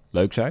zou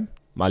leuk zijn.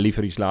 Maar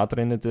liever iets later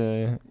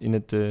in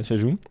het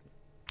seizoen.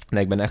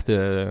 Nee, ik ben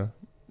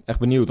echt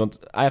benieuwd. Want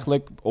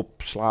eigenlijk op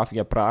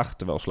Slavia Praag,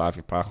 terwijl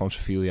Slavia Praag gewoon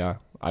Sevilla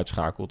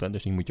uitschakelt, hè,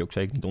 dus die moet je ook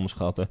zeker niet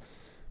onderschatten.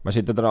 Maar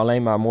zitten er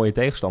alleen maar mooie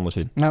tegenstanders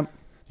in. Ja.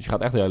 Dus je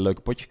gaat echt een hele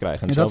leuke potjes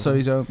krijgen. En dat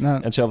sowieso. Ja.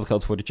 En hetzelfde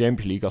geldt voor de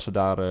Champions League. Als we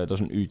daar, dat is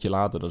een uurtje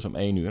later, dat is om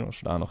 1 uur.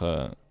 Als we daar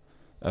nog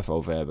even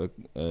over hebben.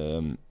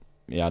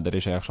 Er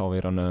is ergens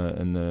alweer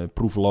een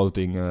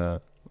proefloting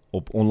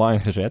op online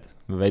gezet.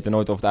 We weten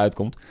nooit of het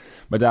uitkomt.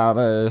 Maar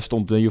daar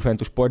stond de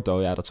Juventus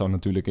Porto. Ja, dat zou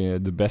natuurlijk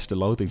de beste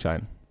loting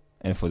zijn.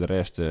 En voor de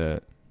rest,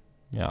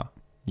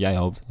 jij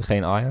hoopt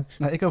geen Ajax.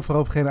 Nou, ik hoop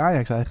vooral geen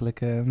Ajax eigenlijk.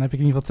 Dan heb ik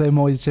in ieder geval 2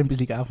 mooie Champions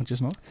League avondjes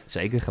nog.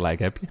 Zeker, gelijk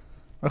heb je.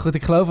 Maar goed,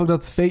 ik geloof ook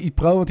dat VI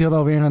Pro, want die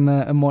hadden alweer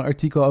een mooi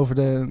artikel over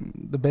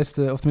de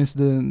beste, of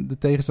tenminste de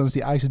tegenstanders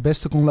die Ajax het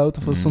beste kon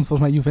loten. Stond volgens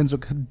mij Juventus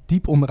ook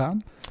diep onderaan.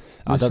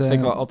 Dus, dat vind ik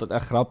wel altijd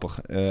echt grappig.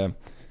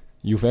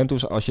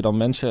 Juventus, als je dan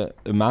mensen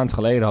een maand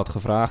geleden had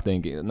gevraagd,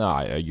 denk ik,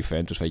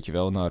 Juventus weet je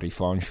wel,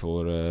 revanche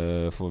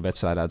voor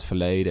wedstrijden uit het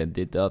verleden en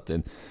dit, dat.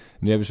 En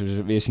nu hebben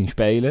ze weer zien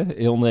spelen,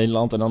 heel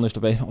Nederland, en dan is het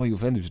opeens,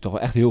 Juventus is toch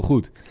wel echt heel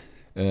goed.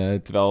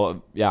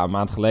 Terwijl, een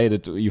maand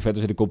geleden,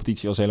 Juventus in de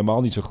competitie was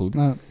helemaal niet zo goed.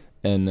 Nou.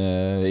 En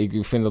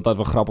ik vind dat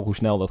wel grappig hoe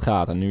snel dat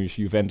gaat. En nu is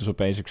Juventus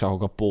opeens, ik zag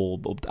ook een poll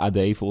op het AD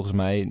volgens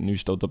mij, nu is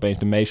het opeens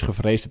de meest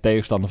gevreesde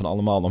tegenstander van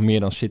allemaal. Nog meer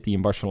dan City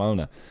en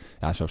Barcelona.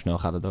 Ja, zo snel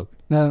gaat het ook.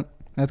 Nou,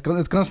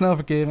 het kan snel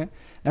verkeren.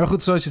 En maar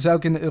goed, zoals je zei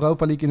ook in de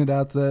Europa League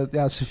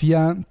inderdaad,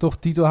 Sevilla, toch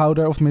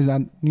titelhouder. Of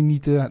tenminste, nu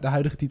niet de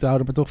huidige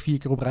titelhouder, maar toch 4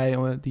 keer op rij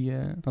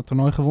dat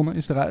toernooi gewonnen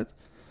is eruit.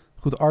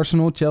 Goed,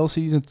 Arsenal,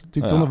 Chelsea zijn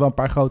natuurlijk toch nog wel een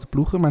paar grote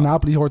ploegen. Maar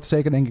Napoli hoort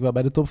zeker denk ik wel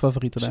bij de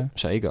topfavorieten daar.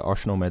 Zeker,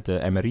 Arsenal met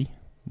MRI.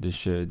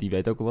 Dus die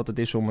weet ook wel wat het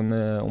is om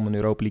een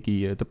Europa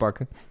League te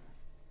pakken.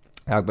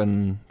 Ja, ik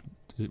ben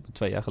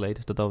 2 jaar geleden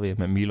is dat alweer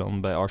met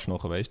Milan bij Arsenal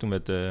geweest. Toen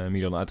werd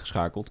Milan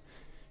uitgeschakeld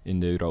in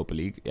de Europa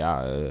League.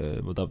 Ja,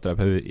 wat dat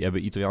betreft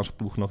hebben Italiaanse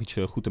ploegen nog iets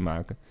goed te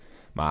maken.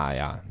 Maar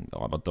ja,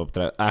 wat dat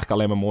betreft eigenlijk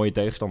alleen maar mooie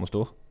tegenstanders,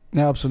 toch?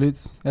 Ja,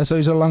 absoluut. Ja,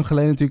 sowieso lang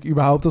geleden natuurlijk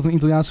überhaupt dat een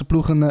Italiaanse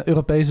ploeg een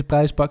Europese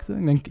prijs pakte.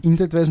 Ik denk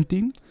Inter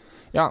 2010.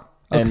 Ja.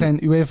 Ook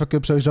geen UEFA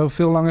Cup sowieso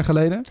veel langer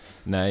geleden.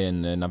 Nee,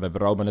 en we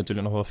hebben Roma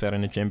natuurlijk nog wel ver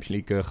in de Champions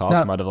League gehad.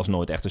 Ja. Maar dat was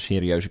nooit echt een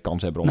serieuze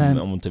kans hebben om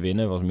hem te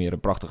winnen. Het was meer een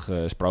prachtig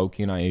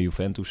sprookje.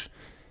 Juventus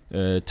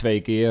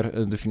 2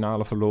 keer de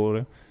finale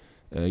verloren.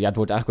 Het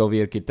wordt eigenlijk wel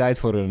weer een keer tijd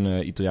voor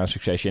een Italiaans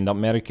succesje. En dat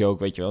merk je ook,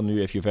 weet je wel. Nu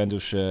heeft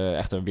Juventus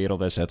echt een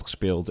wereldwedstrijd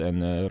gespeeld.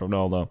 En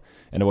Ronaldo.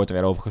 En er wordt er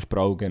weer over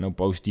gesproken. En ook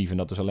positief. En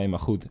dat is alleen maar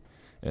goed.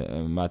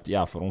 Maar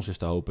voor ons is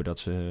te hopen dat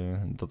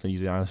de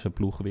Italiaanse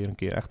ploeg weer een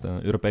keer echt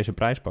een Europese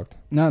prijs pakt.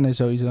 Nou, nee,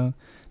 sowieso.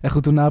 En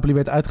goed, toen Napoli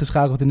werd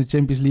uitgeschakeld in de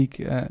Champions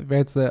League...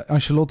 werd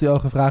Ancelotti al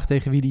gevraagd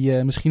tegen wie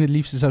hij misschien het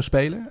liefste zou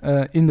spelen...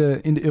 in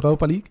de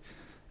Europa League.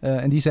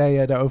 En die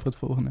zei daarover het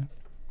volgende.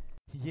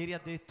 Ieri ha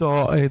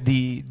detto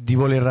di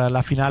voler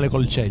la finale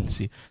col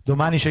Chelsea.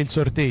 Domani c'è il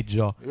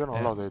sorteggio. Io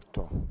non l'ho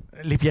detto.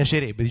 Le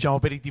piacerebbe, diciamo,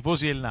 per i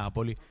tifosi del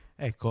Napoli.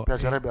 Ecco.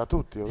 Piacerebbe a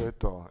tutti, ho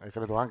detto, e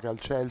credo anche al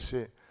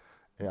Chelsea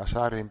e a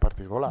Sarri in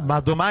particolare.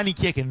 Ma domani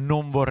chi è che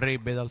non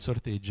vorrebbe dal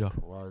sorteggio?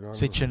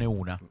 Se ce n'è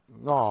una.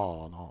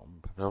 No,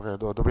 credo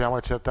che dobbiamo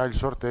accettare il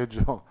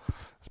sorteggio.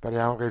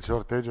 Speriamo che il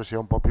sorteggio sia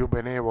un po' più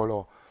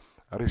benevolo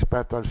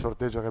rispetto al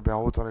sorteggio che abbiamo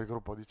avuto nel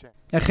gruppo di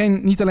Champions.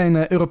 Ja, niet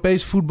alleen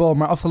Europees voetbal,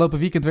 maar afgelopen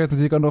weekend werd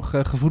natuurlijk ook nog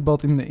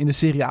gevoetbald in de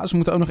Serie A. Dus we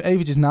moeten ook nog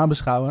eventjes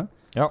nabeschouwen.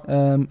 Ja.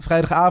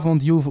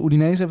 Vrijdagavond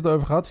Juve-Udinese hebben we het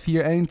over gehad. 4-1,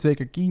 2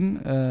 keer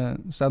Keane.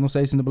 Staat nog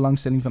steeds in de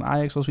belangstelling van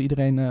Ajax, als we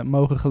iedereen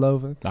mogen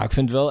geloven. Nou, ik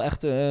vind het wel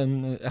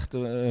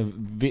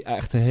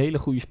echt een hele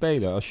goede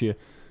speler.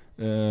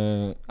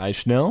 Hij is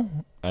snel.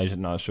 Hij is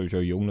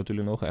sowieso jong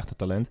natuurlijk nog, echt een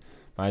talent.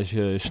 Maar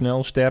hij is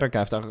snel, sterk.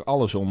 Hij heeft eigenlijk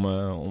alles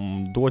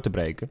om door te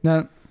breken.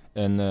 Ja.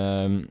 En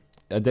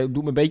het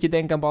doet me een beetje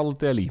denken aan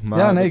Balotelli. Maar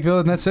ja, nee, ik wilde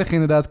het net zeggen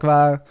inderdaad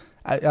qua...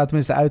 Ja,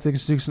 tenminste, de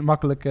uitdrukking is natuurlijk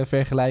makkelijk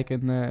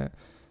vergelijken.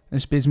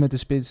 Een spits met een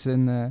spits.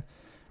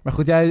 Maar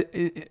goed, jij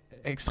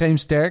extreem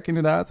sterk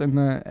inderdaad.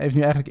 En heeft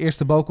nu eigenlijk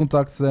eerste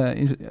balcontact...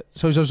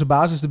 sowieso zijn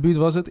basisdebuut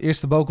was het.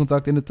 Eerste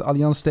balcontact in het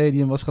Allianz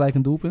Stadium was gelijk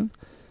een doelpunt.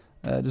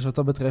 Dus wat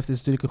dat betreft is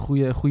het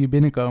natuurlijk een goede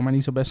binnenkomer. Maar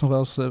die zou best nog wel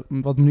eens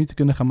wat minuten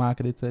kunnen gaan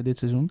maken dit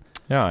seizoen.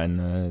 Ja,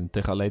 en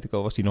tegen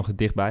Atletico was hij nog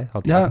dichtbij.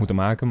 Had hij eigenlijk moeten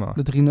maken. Maar...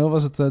 De 3-0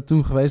 was het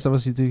toen geweest. Dan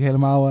was hij natuurlijk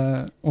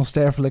helemaal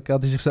onsterfelijk.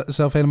 Had hij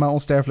zichzelf helemaal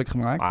onsterfelijk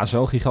gemaakt. Maar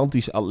zo'n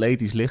gigantisch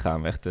atletisch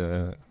lichaam. Echt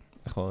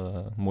wel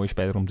een mooie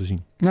speler om te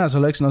zien. Ja, zo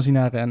leuk zijn als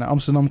hij naar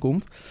Amsterdam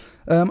komt.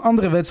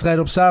 Andere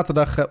wedstrijden op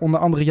zaterdag. Onder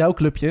andere jouw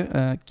clubje.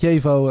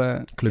 Chievo.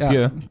 Clubje.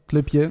 Ja,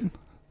 clubje.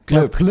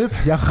 Club,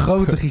 ja,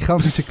 grote,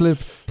 gigantische club.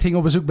 Ging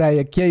op bezoek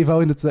bij Chievo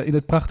in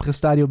het prachtige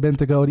Stadio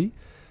Bentegodi.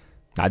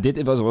 Nou,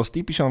 dit was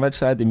typisch zo'n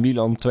wedstrijd in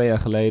Milan 2 jaar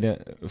geleden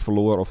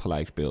verloor of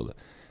gelijk speelde.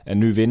 En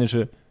nu winnen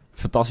ze.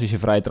 Fantastische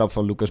vrije trap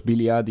van Lucas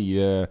Biglia, die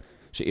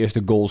zijn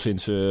eerste goal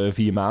sinds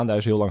 4 maanden. Hij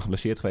is heel lang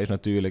geblesseerd geweest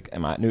natuurlijk.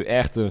 Maar nu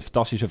echt een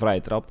fantastische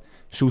vrije trap.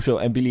 Suso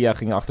en Biglia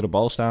gingen achter de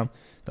bal staan.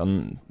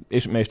 Dan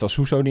is het meestal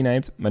Suso die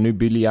neemt, maar nu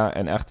Biglia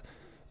en echt...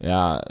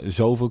 Ja,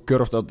 zoveel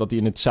curve dat hij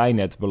in het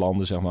zijnet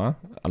belandde, zeg maar.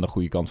 Aan de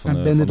goede kant van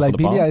de bal.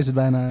 Biglia is het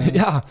bijna.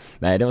 Ja,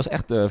 nee, dat was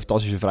echt een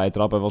fantastische vrije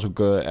trap. Hij was ook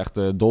echt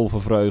dol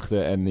van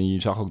vreugde. En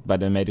je zag ook bij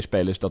de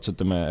medespelers dat ze het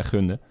hem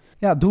gunden.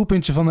 Ja,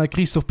 doelpuntje van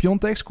Christophe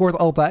Piontek. Scoort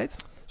altijd.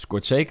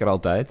 Scoort zeker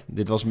altijd.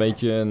 Dit was een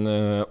beetje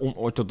een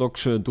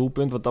onorthodox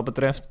doelpunt wat dat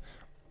betreft.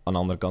 Aan de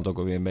andere kant ook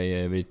alweer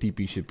weer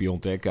typische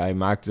Piontek. Hij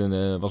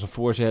was een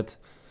voorzet.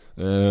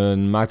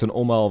 Maakte een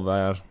omhaal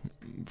waar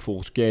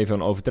volgens Kiev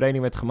een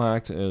overtreding werd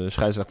gemaakt. De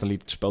scheidsrechter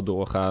liet het spel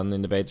doorgaan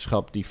in de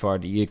wetenschap. Die VAR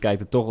die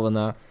kijkt er toch wel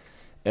naar.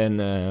 En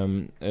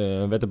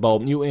werd de bal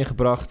opnieuw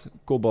ingebracht.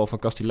 Kopbal van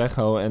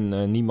Castillejo.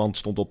 En niemand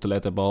stond op te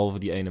letten behalve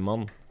die ene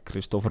man.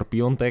 Christopher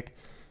Piontek.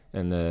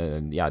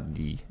 En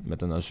die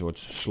met een soort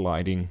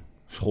sliding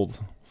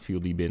schot viel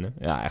die binnen.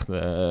 Ja,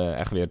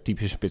 echt weer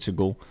typische spitse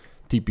goal.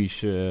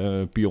 Typisch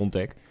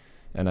Piontek.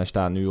 En hij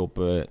staat nu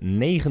op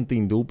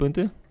 19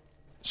 doelpunten.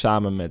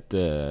 Samen met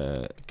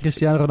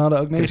Cristiano Ronaldo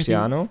ook 19.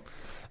 Cristiano.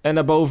 En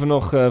daarboven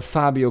nog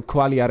Fabio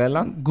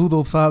Quagliarella. Good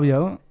old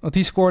Fabio. Want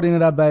die scoorde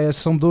inderdaad bij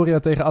Sampdoria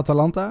tegen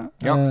Atalanta.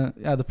 Ja.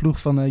 De ploeg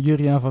van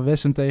Juriaan van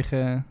Wessem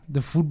tegen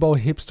de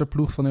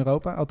voetbalhipsterploeg van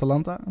Europa,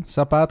 Atalanta.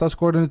 Zapata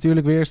scoorde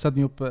natuurlijk weer. Staat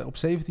nu op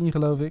 17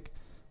 geloof ik.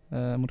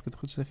 Moet ik het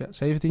goed zeggen? Ja,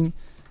 17.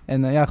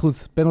 En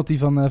goed, penalty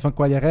van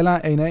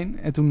Quagliarella, 1-1.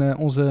 En toen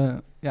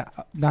onze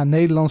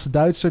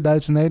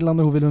Duitse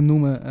Nederlander, hoe willen we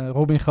hem noemen?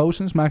 Robin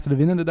Goossens maakte de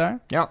winnende daar.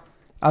 Ja.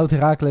 Oud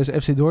Heracles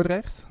FC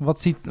Dordrecht.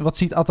 Wat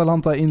ziet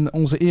Atalanta in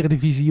onze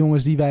eredivisie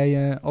jongens die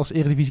wij als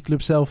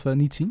eredivisieclub zelf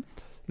niet zien?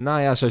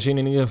 Nou ja, zij zien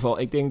in ieder geval...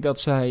 Ik denk dat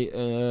zij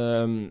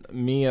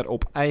meer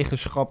op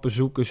eigenschappen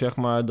zoeken, zeg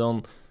maar,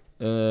 dan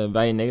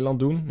wij in Nederland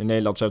doen. In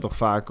Nederland zijn we toch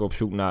vaak op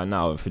zoek naar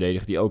een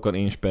verdediger die ook kan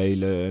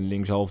inspelen. Een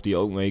linkshalf die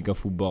ook mee kan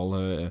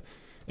voetballen.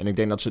 En ik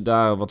denk dat ze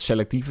daar wat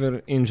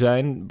selectiever in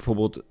zijn.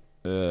 Bijvoorbeeld,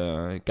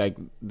 kijk,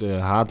 de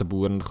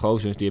Hatenboer en de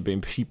Gozens, die hebben in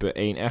principe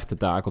 1 echte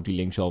taak op die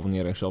linkshalf en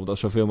die rechtshalf. Dat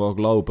is zoveel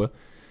mogelijk lopen.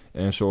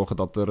 En zorgen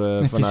dat er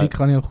en fysiek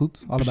gewoon heel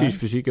goed, allebei. Precies,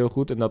 fysiek heel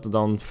goed. En dat er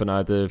dan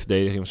vanuit de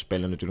verdediging, we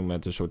spelen natuurlijk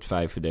met een soort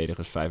 5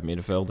 verdedigers, 5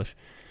 middenvelders.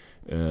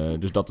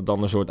 Dus dat er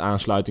dan een soort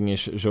aansluiting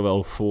is,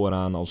 zowel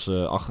vooraan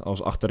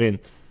als achterin.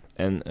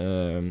 En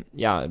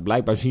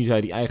blijkbaar zien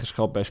zij die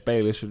eigenschap bij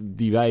spelers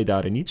die wij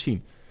daarin niet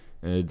zien.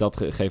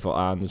 Dat geeft al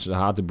aan. Dus de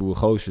Hatenboer,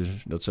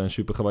 Gozens, dat zijn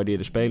super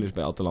gewaardeerde spelers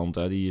bij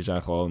Atalanta. Die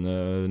zijn gewoon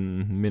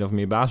min of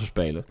meer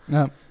basisspeler.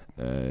 Ja.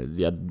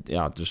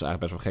 Het is eigenlijk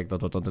best wel gek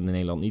dat we dat in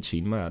Nederland niet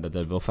zien. Maar ja, dat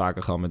hebben we wel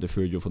vaker gehad met de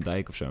Virgil van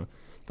Dijk of zo.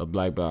 Dat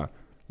blijkbaar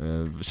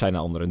zijn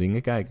naar andere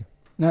dingen kijken.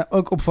 Nou,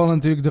 ook opvallend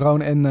natuurlijk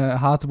Drone en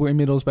Hatenboer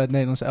inmiddels bij het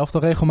Nederlands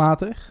elftal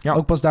regelmatig. Ja.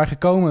 Ook pas daar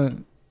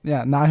gekomen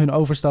na hun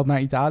overstap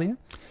naar Italië.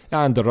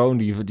 Ja, en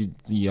Drone,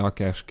 die had ik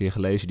ergens een keer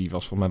gelezen. Die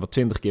was volgens mij wel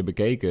 20 keer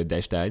bekeken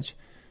destijds.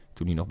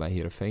 Toen hij nog bij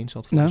Heerenveen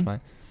zat, volgens mij.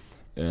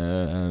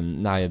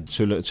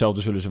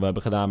 Hetzelfde zullen ze wel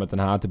hebben gedaan met een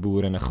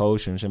Hatenboer en een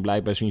Gozens. En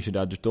blijkbaar zien ze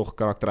daar dus toch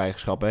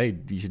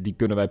karaktereigenschappen. Die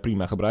kunnen wij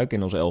prima gebruiken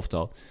in ons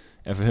elftal.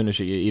 En voor hun is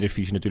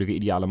Eredivisie natuurlijk een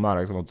ideale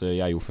markt. Want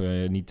je hoeft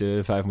niet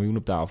 5 miljoen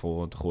op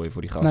tafel te gooien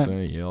voor die gasten.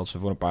 Nee. Je haalt ze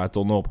voor een paar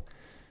ton op.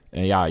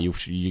 En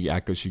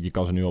je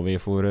kan ze nu alweer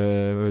voor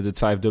het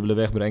 5-dubbele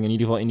wegbrengen. In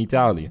ieder geval in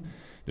Italië.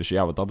 Dus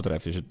wat dat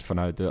betreft is het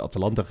vanuit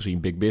Atalanta gezien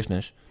big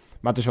business.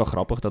 Maar het is wel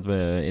grappig dat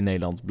we in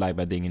Nederland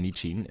blijkbaar dingen niet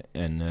zien.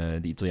 En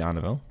de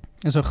Italianen wel.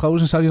 En zo'n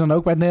Gozens zou hij dan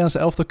ook bij het Nederlandse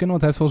elftal kunnen?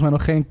 Want hij heeft volgens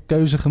mij nog geen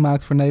keuze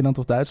gemaakt voor Nederland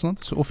of Duitsland.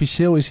 Dus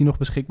officieel is hij nog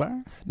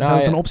beschikbaar. Zou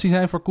het een optie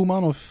zijn voor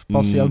Koeman? Of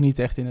past hij ook niet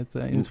echt in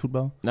het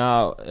voetbal?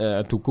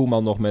 Toen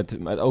Koeman nog met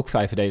ook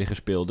 5 verdedigers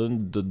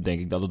speelde, dan denk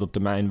ik dat het op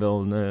termijn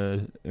wel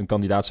een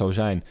kandidaat zou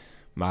zijn.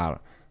 Maar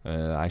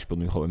hij speelt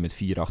nu gewoon met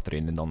 4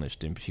 achterin en dan is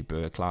het in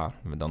principe klaar.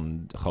 Maar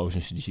dan de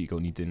Gozens, die zie ik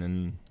ook niet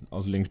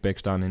als linksback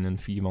staan in een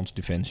 4-mans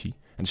defensie.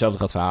 En hetzelfde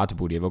gaat voor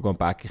Hatenboer. Die hebben we ook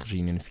wel een paar keer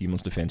gezien in een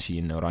 4-mans defensie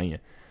in Oranje.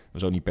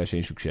 Dat was ook niet per se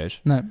een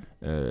succes. Nee.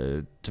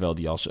 Terwijl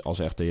die als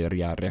echte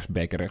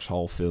rechtsback,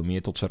 rechtshalf veel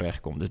meer tot zijn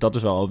recht komt. Dus dat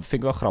is vind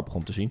ik wel grappig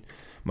om te zien.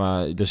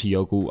 Maar dan zie je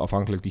ook hoe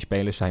afhankelijk die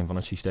spelers zijn van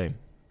het systeem.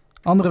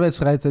 Andere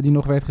wedstrijd die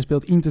nog werd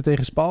gespeeld, Inter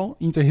tegen Spal.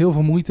 Inter heel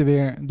veel moeite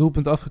weer,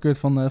 doelpunt afgekeurd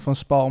van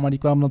Spal, maar die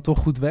kwamen dan toch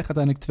goed weg,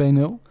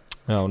 uiteindelijk 2-0.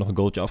 Ja, nog een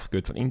goaltje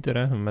afgekeurd van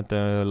Inter, met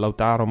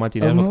Lautaro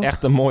Martinez, wat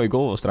echt een mooie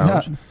goal was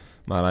trouwens. Ja.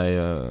 Maar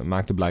hij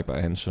maakte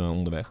blijkbaar hens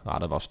onderweg.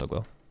 Dat was het ook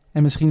wel.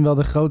 En misschien wel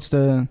de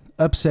grootste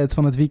upset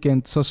van het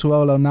weekend,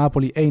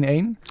 Sassuolo-Napoli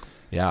 1-1.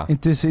 Ja.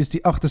 Intussen is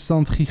die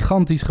achterstand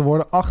gigantisch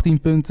geworden.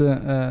 18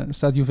 punten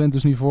staat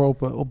Juventus nu voor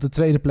op de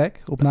tweede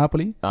plek, op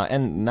Napoli.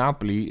 En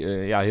Napoli,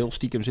 heel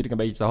stiekem zit ik een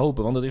beetje te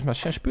hopen, want het is maar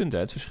 6 punten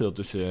het verschil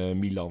tussen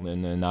Milan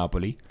en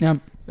Napoli. Ja.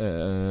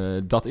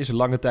 Dat is een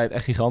lange tijd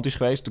echt gigantisch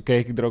geweest. Toen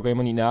keek ik er ook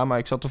helemaal niet naar, maar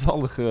ik zat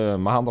toevallig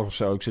maandag of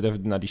zo. Ik zit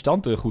even naar die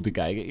stand goed te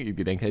kijken.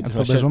 Ik denk, het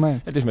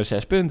is maar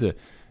 6 punten.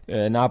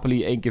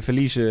 Napoli 1 keer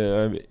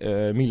verliezen,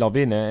 Milan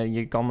winnen. En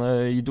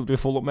je doet weer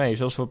volop mee,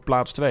 zelfs voor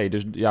plaats 2.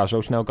 Dus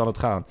zo snel kan het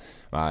gaan.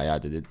 Maar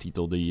de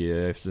titel die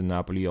heeft de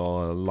Napoli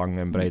al lang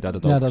en breed uit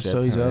het oog gezet. Dat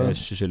sowieso.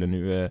 Ze zullen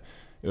nu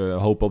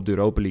hopen op de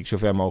Europa League zo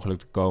ver mogelijk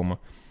te komen.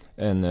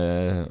 En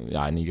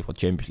in ieder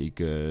geval Champions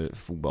League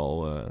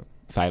voetbal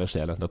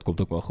veiligstellen. Dat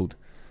komt ook wel goed.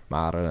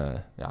 Maar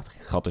het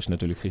gat is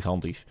natuurlijk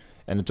gigantisch.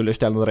 En een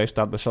teleurstellende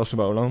resultaat bij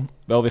Sassuolo.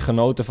 Wel weer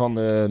genoten van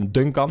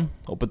Duncan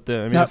op het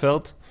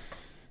middenveld.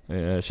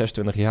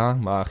 26 jaar,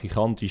 maar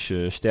gigantisch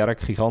sterk,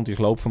 gigantisch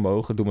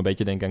loopvermogen. Doe me een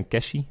beetje denken aan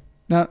Kessie.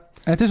 Nou,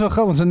 het is wel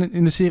grappig, want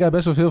in de Serie A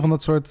best wel veel van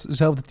dat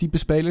soortzelfde type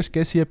spelers.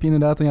 Kessie heb je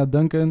inderdaad, en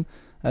Duncan.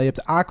 Je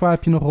hebt Aqua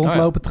heb je nog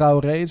rondlopen,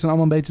 Traoré. Het zijn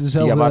allemaal een beetje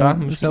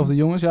dezelfde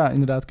jongens. Ja,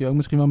 inderdaad, kun je ook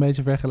misschien wel een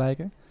beetje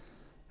vergelijken.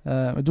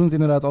 We doen het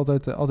inderdaad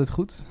altijd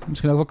goed.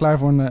 Misschien ook wel klaar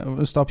voor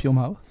een stapje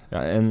omhoog.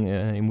 Ja, en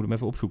je moet hem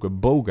even opzoeken.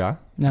 Boga,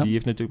 die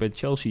heeft natuurlijk bij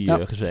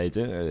Chelsea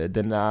gezeten.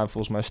 Daarna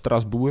volgens mij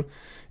Strasbourg.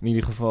 In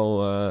ieder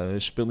geval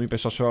speelt nu bij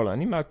Sassuolo. En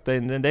die maakt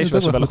deze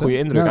wedstrijd wel een goede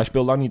indruk. Ja. Hij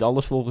speelt lang niet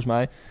alles volgens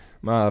mij.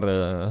 Maar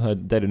hij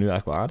deed er nu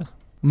eigenlijk wel aardig.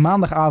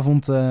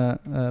 Maandagavond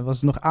was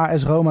het nog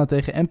AS Roma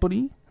tegen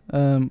Empoli.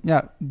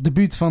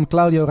 Debuut van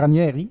Claudio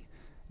Ranieri.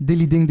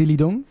 Dilly ding, dilly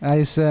dong. Hij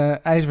is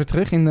weer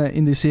terug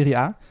in de Serie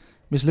A.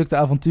 Mislukte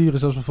avonturen,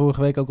 zoals we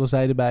vorige week ook al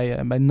zeiden,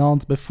 bij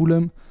Nantes, bij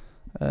Fulham.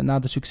 Na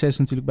de succes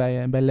natuurlijk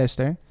bij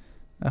Leicester.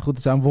 Goed,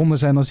 het zou een wonder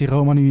zijn als die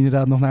Roma nu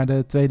inderdaad nog naar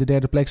de tweede,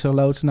 derde plek zou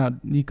loodsen. Nou,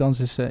 die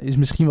kans is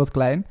misschien wat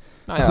klein.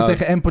 Maar goed,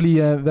 tegen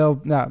Empoli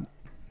wel...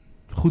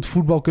 goed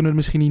voetbal kunnen we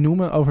het misschien niet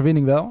noemen.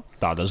 Overwinning wel.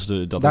 Nou,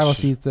 Daar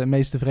was hij het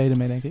meest tevreden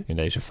mee, denk ik. In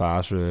deze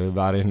fase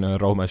waarin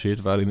Roma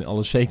zit, waarin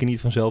alles zeker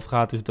niet vanzelf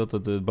gaat, is dat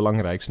het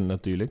belangrijkste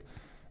natuurlijk.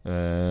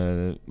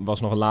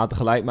 Was nog een late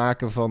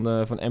gelijkmaker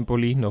van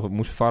Empoli.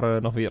 Moest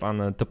VAR nog weer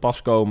aan te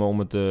pas komen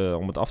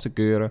om het af te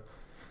keuren.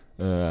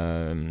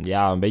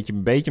 Een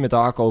beetje met de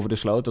haak over de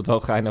sloot. Dat wel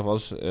geinig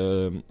was.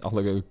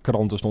 Alle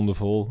kranten stonden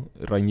vol.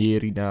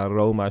 Ranieri naar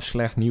Roma.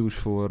 Slecht nieuws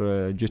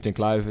voor Justin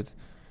Kluivert.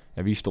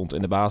 En wie stond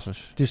in de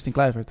basis? Justin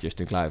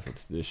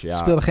Kluivert. Dus ja.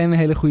 Speelde geen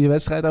hele goede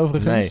wedstrijd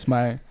overigens. Nee.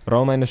 Maar...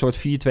 Roma in een soort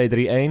 4-2-3-1.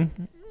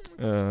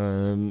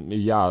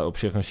 Op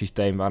zich een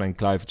systeem waarin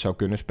Kluivert zou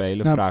kunnen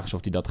spelen. Nou, Vraag is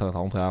of hij dat gaat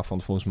handhaven,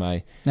 want volgens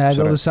mij... Ja, hij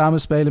wilde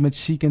samenspelen met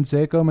Schick en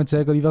Dzeko. Met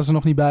Dzeko, die was er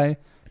nog niet bij.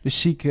 Dus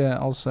Schick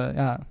als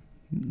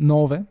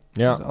 9.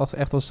 Ja.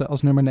 Dus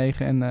als nummer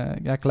 9.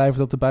 En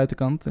Kluivert op de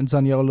buitenkant. En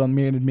Zaniolo dan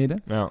meer in het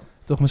midden. Ja.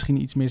 Toch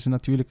misschien iets meer zijn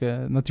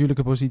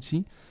natuurlijke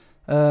positie.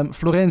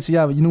 Florentie,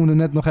 je noemde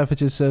net nog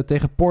eventjes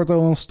tegen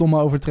Porto een stomme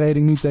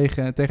overtreding. Nu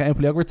tegen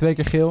Empoli ook weer 2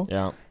 keer geel.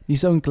 Ja. Die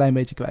is ook een klein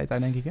beetje kwijt daar,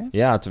 denk ik, hè?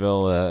 Ja,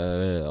 terwijl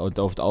het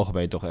over het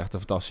algemeen toch echt een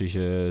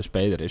fantastische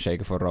speler is.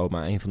 Zeker voor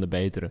Roma, een van de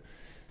betere.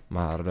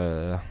 Maar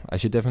hij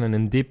zit even in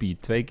een dippie.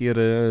 2 keer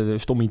de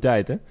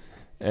stommiteit, hè?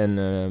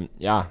 En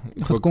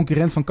Goed,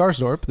 concurrent van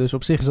Karsdorp. Dus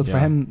op zich is dat voor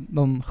hem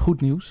dan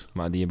goed nieuws.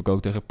 Maar die heb ik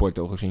ook tegen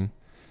Porto gezien.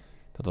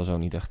 Dat was ook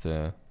niet echt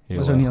heel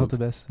was ook niet goed.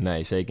 altijd best.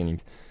 Nee, zeker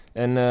niet.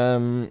 En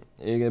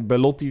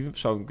Belotti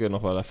zou ik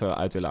nog wel even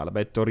uit willen halen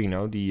bij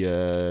Torino. Die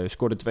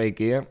scoorde 2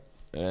 keer.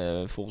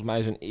 Volgens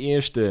mij zijn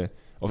eerste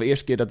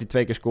keer dat hij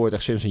 2 keer scoort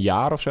echt sinds een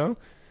jaar of zo.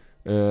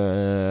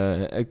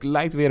 Het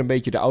lijkt weer een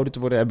beetje de oude te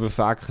worden, hebben we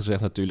vaker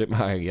gezegd natuurlijk.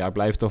 Maar ik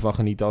blijf toch wel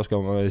genieten als ik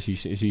hem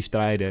zie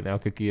strijden. En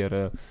elke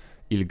keer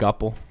Il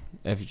Gappo.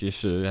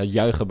 Eventjes het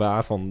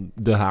juichgebaar van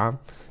De Haan.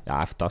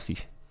 Ja,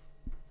 fantastisch.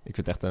 Ik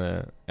vind het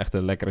echt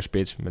een lekkere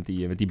spits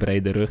met die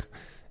brede rug.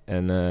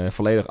 En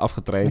volledig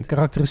afgetraind. Een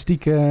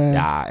karakteristieke...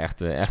 Ja,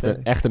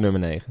 echt een nummer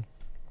 9.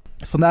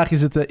 Vandaag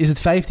is het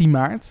 15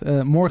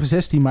 maart. Morgen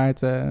 16 maart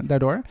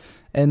daardoor.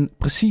 En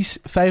precies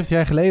 50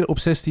 jaar geleden, op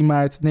 16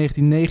 maart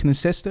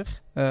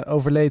 1969...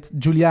 overleed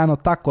Giuliano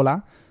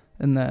Taccola.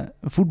 Een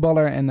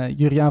voetballer en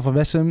Juriaan van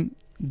Wessem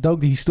dook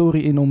de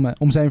historie in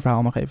om zijn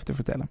verhaal nog even te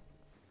vertellen.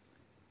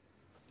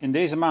 In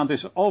deze maand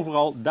is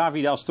overal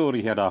Davide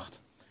Astori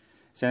herdacht.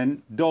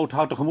 Zijn dood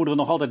houdt de gemoederen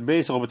nog altijd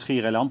bezig op het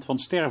Schiereiland,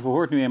 want sterven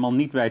hoort nu eenmaal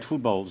niet bij het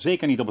voetbal.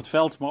 Zeker niet op het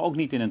veld, maar ook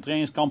niet in een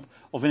trainingskamp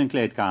of in een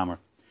kleedkamer.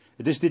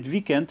 Het is dit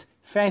weekend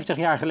 50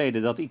 jaar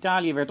geleden dat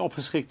Italië werd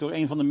opgeschrikt door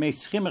een van de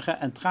meest schimmige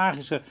en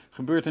tragische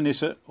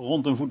gebeurtenissen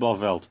rond een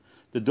voetbalveld.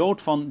 De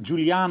dood van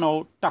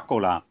Giuliano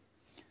Taccola.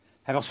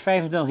 Hij was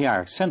 25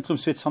 jaar,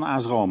 centrumspits van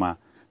AS Roma.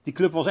 Die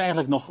club was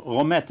eigenlijk nog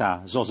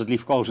Rometta, zoals het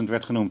liefkozend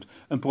werd genoemd.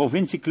 Een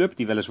provincieclub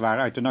die weliswaar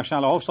uit de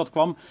nationale hoofdstad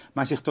kwam,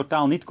 maar zich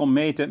totaal niet kon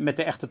meten met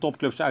de echte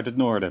topclubs uit het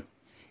noorden.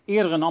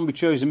 Eerder een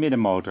ambitieuze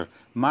middenmotor.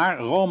 Maar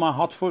Roma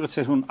had voor het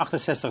seizoen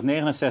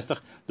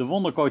 68-69 de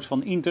wondercoach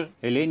van Inter,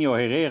 Helenio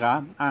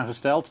Herrera,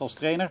 aangesteld als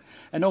trainer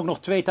en ook nog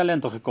 2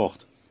 talenten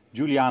gekocht.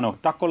 Giuliano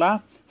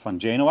Taccola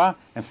van Genoa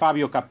en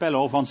Fabio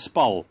Capello van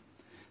Spal.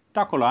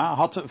 Taccola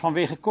had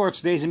vanwege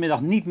koorts deze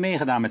middag niet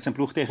meegedaan met zijn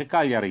ploeg tegen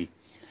Cagliari.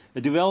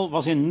 Het duel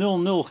was in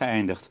 0-0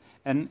 geëindigd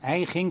en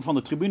hij ging van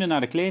de tribune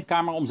naar de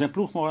kleedkamer om zijn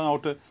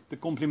ploeggenoten te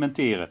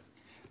complimenteren.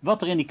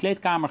 Wat er in die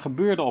kleedkamer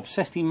gebeurde op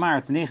 16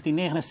 maart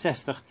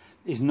 1969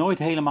 is nooit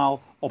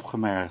helemaal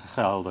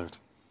opgehelderd.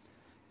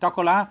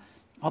 Taccola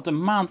had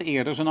een maand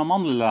eerder zijn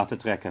amandelen laten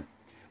trekken,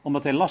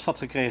 omdat hij last had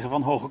gekregen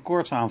van hoge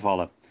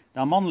koortsaanvallen. De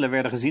amandelen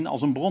werden gezien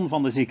als een bron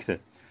van de ziekte.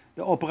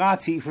 De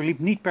operatie verliep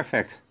niet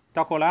perfect.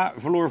 Taccola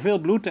verloor veel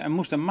bloed en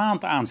moest een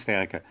maand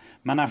aansterken.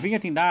 Maar na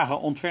 14 dagen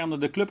ontfermde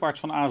de clubarts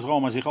van AS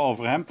Roma zich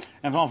over hem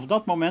en vanaf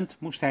dat moment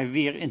moest hij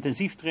weer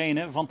intensief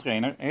trainen van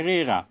trainer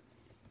Herrera.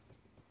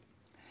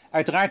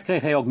 Uiteraard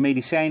kreeg hij ook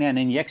medicijnen en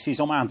injecties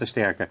om aan te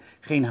sterken.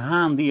 Geen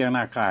haan die er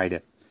naar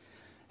kraaide.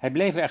 Hij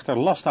bleef echter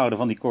last houden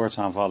van die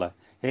koortsaanvallen.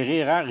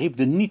 Herrera riep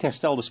de niet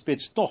herstelde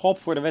spits toch op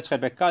voor de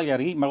wedstrijd bij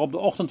Cagliari, maar op de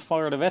ochtend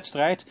voor de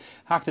wedstrijd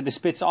haakte de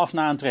spits af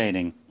na een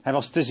training. Hij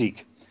was te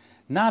ziek.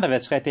 Na de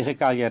wedstrijd tegen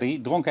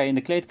Cagliari dronk hij in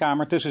de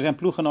kleedkamer tussen zijn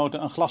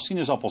ploeggenoten een glas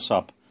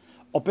sinaasappelsap.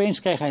 Opeens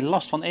kreeg hij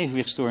last van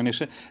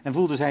evenwichtstoornissen en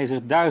voelde hij zich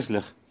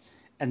duizelig.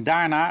 En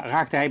daarna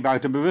raakte hij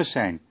buiten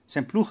bewustzijn.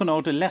 Zijn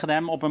ploeggenoten legden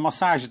hem op een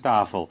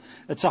massagetafel.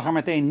 Het zag er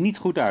meteen niet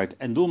goed uit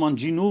en doelman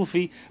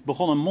Ginulfi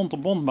begon een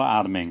mond-op-mond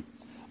beademing.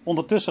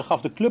 Ondertussen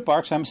gaf de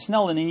clubarts hem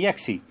snel een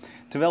injectie,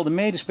 terwijl de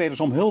medespelers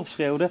om hulp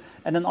schreeuwden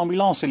en een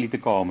ambulance lieten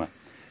komen.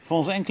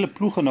 Volgens enkele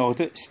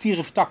ploeggenoten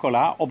stierf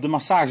Taccola op de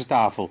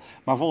massagetafel,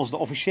 maar volgens de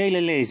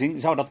officiële lezing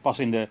zou dat pas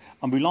in de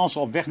ambulance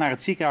op weg naar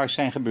het ziekenhuis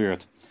zijn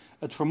gebeurd.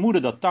 Het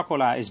vermoeden dat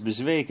Taccola is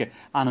bezweken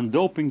aan een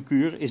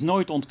dopingkuur is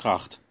nooit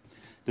ontkracht.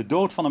 De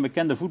dood van een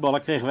bekende voetballer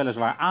kreeg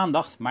weliswaar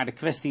aandacht, maar de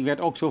kwestie werd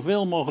ook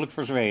zoveel mogelijk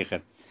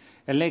verzwegen.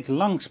 Er leek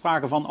lang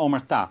sprake van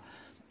omerta,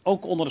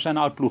 ook onder zijn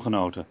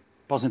oud-ploeggenoten.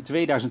 Pas in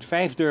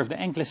 2005 durfden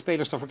enkele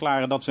spelers te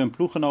verklaren dat ze hun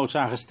ploeggenoot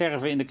zagen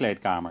sterven in de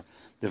kleedkamer.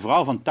 De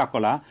vrouw van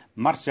Taccola,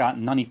 Marcia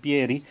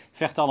Nanipieri,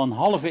 vecht al een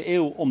halve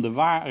eeuw om de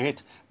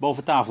waarheid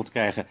boven tafel te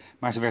krijgen.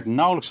 Maar ze werd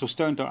nauwelijks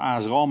gesteund door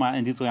AS Roma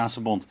en de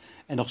Italiaanse bond.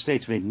 En nog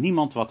steeds weet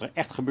niemand wat er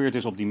echt gebeurd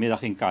is op die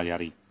middag in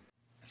Cagliari.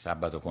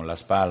 Sabato con la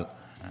SPAL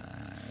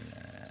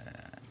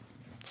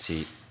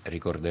ci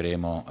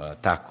ricorderemo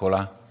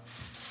Taccola,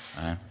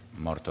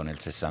 morto nel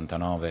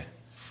 69.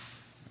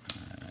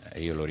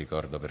 E io lo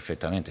ricordo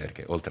perfettamente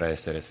perché oltre a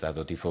essere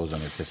stato tifoso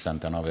nel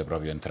 69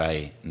 proprio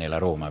entrai nella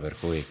Roma, per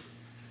cui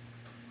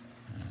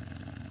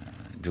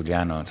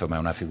Giuliano insomma è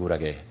una figura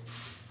che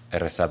è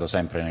restato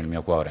sempre nel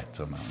mio cuore.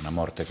 Insomma, una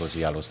morte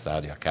così allo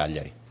stadio a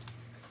Cagliari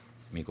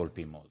mi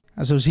colpì molto.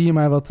 En zo zie je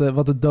maar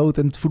wat de dood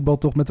en het voetbal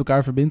toch met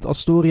elkaar verbindt.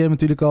 Astoria hebben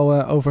we natuurlijk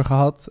al over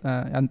gehad.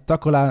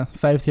 Takkola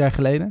 15 jaar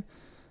geleden.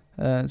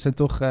 Het zijn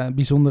toch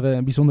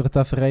bijzondere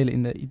taferelen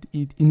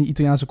in de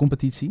Italiaanse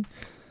competitie.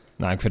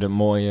 Nou, ik vind het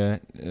mooi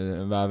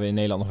waar we in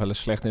Nederland nog wel eens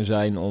slecht in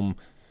zijn om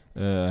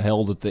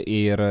helden te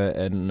eren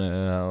en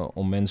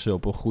om mensen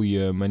op een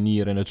goede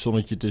manier in het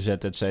zonnetje te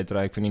zetten, et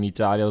cetera. Ik vind in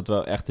Italië dat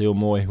wel echt heel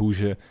mooi hoe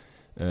ze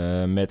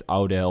met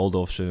oude helden,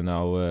 of ze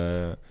nou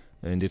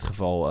in dit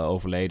geval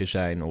overleden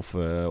zijn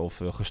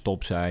of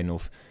gestopt zijn,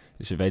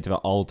 ze weten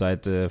wel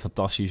altijd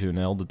fantastisch hun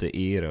helden te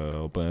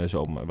eren.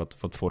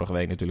 Wat vorige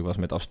week natuurlijk was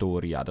met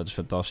Astoria. Dat is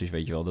fantastisch,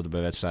 weet je wel. Dat er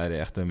bij wedstrijden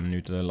echt een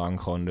minuut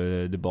lang gewoon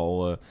de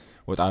bal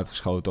wordt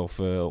uitgeschoten of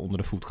onder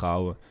de voet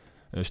gehouden.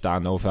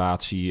 Staande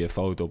ovatie,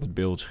 foto op het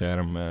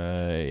beeldscherm.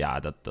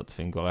 Dat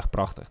vind ik wel echt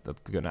prachtig.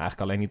 Dat kunnen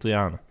eigenlijk alleen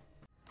Italianen.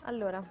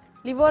 Allora,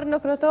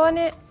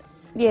 Livorno-Crotone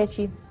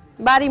 10,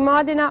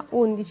 Bari-Modena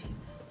 11.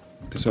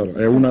 Tesoro,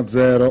 è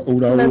 1-0,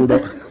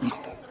 1-1.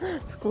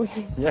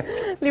 Scusi.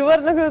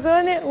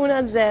 Livorno-Crotone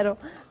 1-0,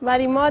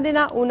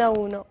 Bari-Modena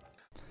 1-1.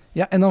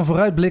 Ja, en dan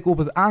vooruitblikken op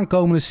het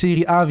aankomende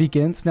Serie A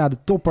weekend. Nou, de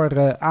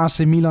topper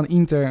AC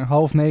Milan-Inter,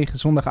 8:30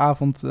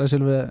 zondagavond, daar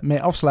zullen we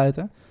mee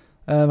afsluiten.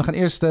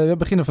 We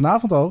beginnen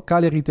vanavond al,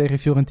 Cagliari tegen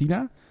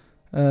Fiorentina.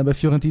 Bij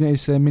Fiorentina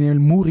is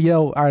meneer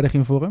Muriel aardig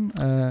in vorm.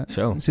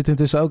 Zit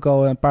intussen ook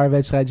al een paar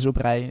wedstrijdjes op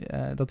rij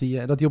dat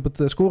hij op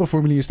het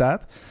scoreformulier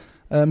staat.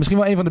 Misschien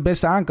wel een van de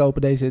beste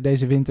aankopen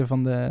deze winter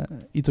van de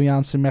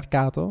Italiaanse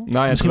Mercato.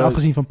 Nou ja, misschien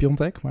afgezien van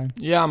Piontek. Maar...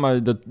 Ja,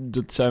 maar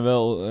dat zijn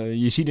wel...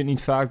 je ziet het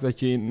niet vaak dat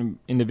je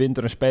in de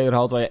winter een speler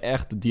haalt waar je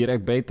echt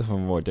direct beter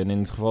van wordt. En in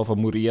het geval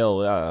van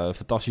Muriel,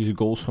 fantastische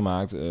goals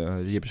gemaakt.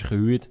 Die hebben ze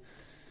gehuurd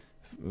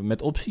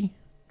met optie.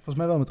 Volgens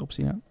mij wel met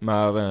optie, ja.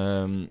 Maar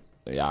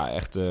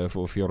echt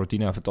voor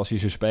Fiorentina een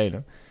fantastische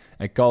speler.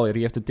 En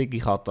Cagliari heeft een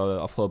tikkie gehad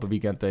afgelopen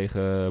weekend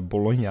tegen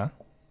Bologna.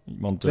 2-0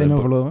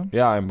 verloren.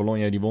 Ja, en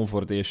Bologna die won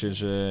voor het eerst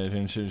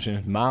sinds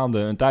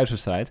maanden een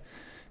thuiswedstrijd.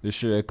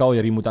 Dus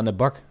Cagliari moet aan de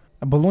bak.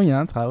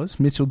 Bologna trouwens,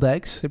 Mitchell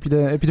Dijks. Heb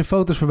je de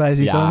foto's voorbij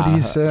zien komen?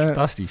 Die is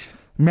fantastisch.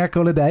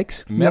 Mercole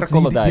Dijks. Die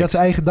had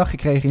zijn eigen dag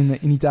gekregen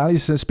in Italië.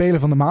 Is speler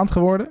van de maand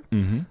geworden.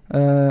 Mm-hmm.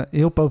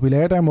 Heel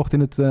populair daar. Mocht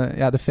in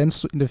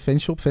de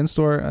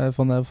fanstore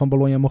van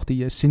Bologna mocht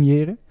hij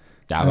signeren.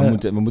 Ja,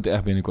 we moeten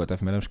echt binnenkort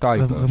even met hem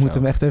skypen. We moeten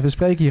hem echt even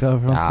spreken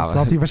hierover. Want dat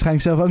had hij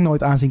waarschijnlijk zelf ook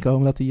nooit aanzien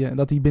komen.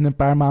 Dat hij binnen een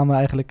paar maanden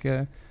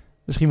eigenlijk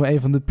misschien wel een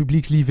van de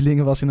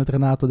publiekslievelingen was in het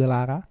Renato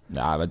Della.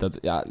 Ja, maar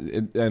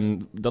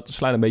dat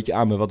sluit een beetje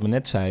aan met wat we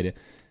net zeiden.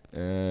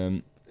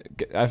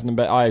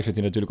 Bij Ajax werd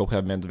hij natuurlijk op een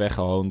gegeven moment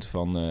weggehoond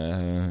van...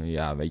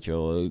 weet je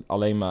wel,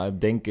 alleen maar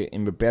denken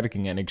in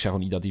beperkingen. En ik zeg ook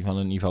niet dat hij van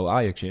een niveau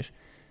Ajax is.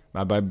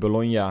 Maar bij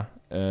Bologna...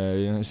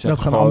 dat is een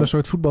ander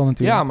soort voetbal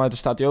natuurlijk. Ja, maar dan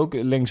staat hij ook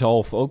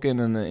linkshalf, ook in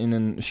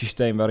een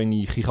systeem waarin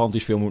hij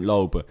gigantisch veel moet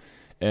lopen.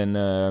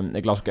 En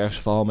ik las ook ergens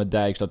een verhaal met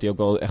Dijks dat hij ook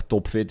wel echt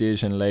topfit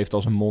is en leeft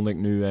als een monnik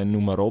nu en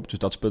noem maar op. Dus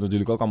dat speelt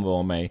natuurlijk ook allemaal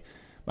wel mee.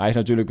 Maar hij is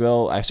natuurlijk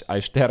wel, hij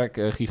is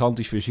sterk,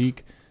 gigantisch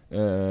fysiek.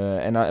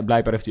 En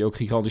blijkbaar heeft hij ook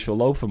gigantisch veel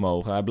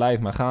loopvermogen. Hij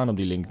blijft maar gaan op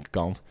die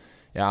linkerkant.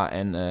 Ja,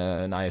 en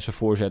zijn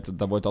voorzet,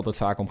 daar wordt altijd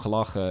vaak om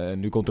gelachen.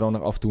 Nu komt er ook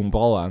nog af en toe een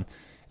bal aan.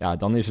 Ja,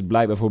 dan is het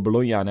blijkbaar voor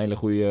Bologna een hele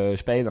goede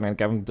speler. En ik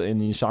heb hem in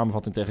die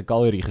samenvatting tegen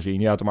Cagliari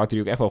gezien. Ja, toen maakte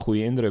hij ook echt wel een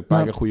goede indruk. Een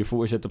paar keer goede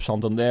voorzet op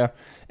Santander.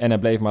 En hij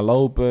bleef maar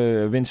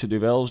lopen, wint zijn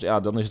duels. Ja,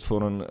 dan is het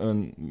voor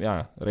een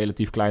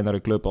relatief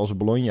kleinere club als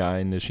Bologna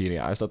in de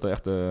Serie A... is dat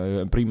echt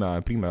een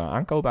prima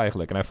aankoop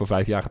eigenlijk. En hij heeft voor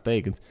 5 jaar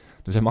getekend.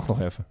 Dus hij mag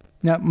nog even.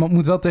 Ja, maar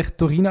moet wel tegen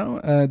Torino.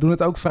 Doen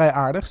het ook vrij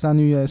aardig. Staan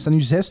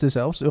nu 6e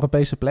zelfs,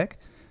 Europese plek.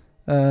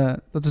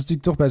 Dat is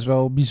natuurlijk toch best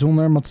wel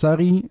bijzonder.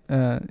 Mazzarri,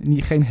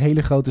 geen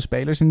hele grote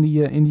spelers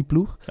in die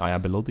ploeg. Nou ja,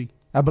 Belotti.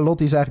 Ja,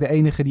 Belotti is eigenlijk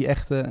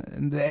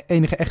de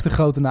enige echte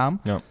grote naam.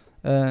 Ja.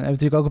 Hebben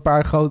natuurlijk ook een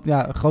paar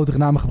grotere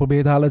namen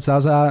geprobeerd te halen.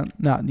 Zaza,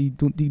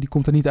 die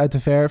komt er niet uit de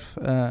verf.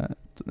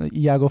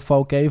 Iago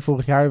Falque,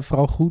 vorig jaar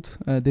vooral goed.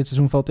 Dit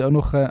seizoen valt hij ook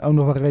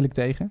nog wel redelijk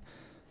tegen.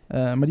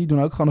 Maar die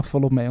doen ook gewoon nog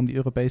volop mee om die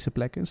Europese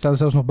plekken. Staan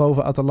zelfs nog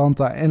boven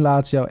Atalanta en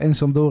Lazio en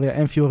Sampdoria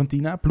en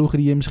Fiorentina. Ploegen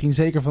die je misschien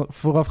zeker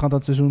voorafgaand aan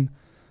het seizoen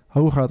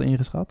hoger had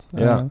ingeschat.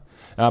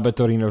 Ja, bij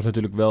Torino is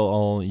natuurlijk wel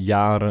al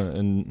jaren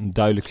een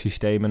duidelijk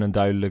systeem en een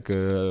duidelijk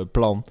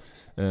plan.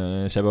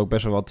 Ze hebben ook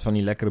best wel wat van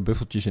die lekkere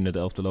buffeltjes in het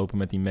elftal lopen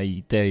met die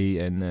Meite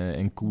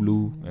en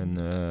Kulu. En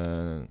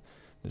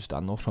er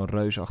staat nog zo'n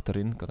reus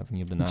achterin. Ik kan even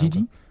niet op de naam.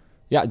 Gigi?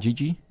 Ja,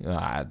 Gigi.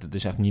 Ja, dat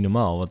is echt niet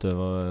normaal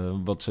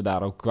wat ze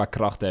daar ook qua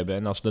kracht hebben.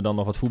 En als er dan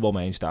nog wat voetbal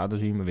mee in staat, dan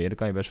zie je me weer. Dan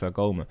kan je best wel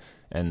komen.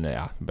 En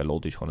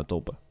Belotti is gewoon een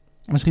toppen.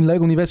 Misschien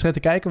leuk om die wedstrijd te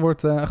kijken.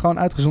 Wordt gewoon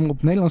uitgezonden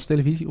op Nederlandse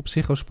televisie. Op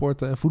Ziggo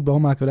Sport Voetbal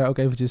maken we daar ook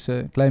eventjes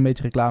een klein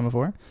beetje reclame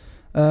voor.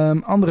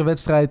 Andere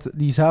wedstrijd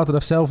die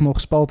zaterdag zelf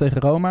nog, Spal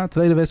tegen Roma.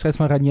 Tweede wedstrijd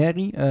van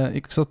Ranieri.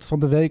 Ik zat van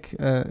de week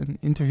een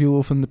interview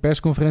of een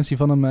persconferentie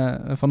van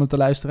hem te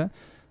luisteren.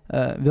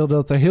 Wilde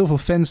dat er heel veel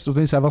fans...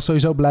 Tenminste, hij was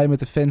sowieso blij met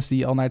de fans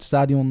die al naar het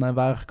stadion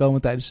waren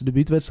gekomen tijdens de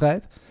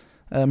debuutwedstrijd.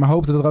 Maar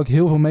hoopte dat er ook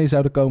heel veel mee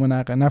zouden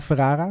komen naar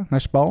Ferrara,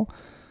 naar Spal.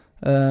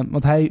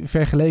 Want hij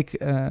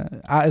vergeleek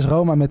AS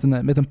Roma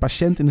met een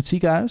patiënt in het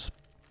ziekenhuis.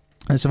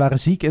 En ze waren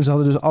ziek en ze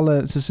hadden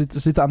dus ze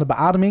zitten aan de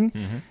beademing.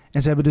 Mm-hmm.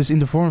 En ze hebben dus in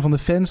de vorm van de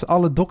fans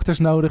alle dokters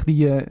nodig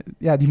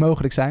die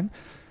mogelijk zijn.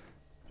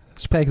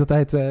 Spreekt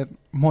altijd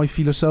mooi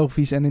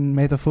filosofisch en in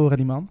metaforen,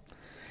 die man.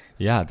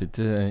 Ja, dit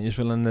is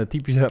wel een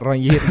typische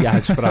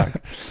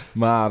Ranieri-uitspraak.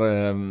 Maar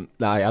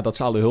dat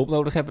ze alle hulp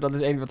nodig hebben, dat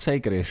is één wat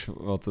zeker is.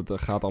 Want het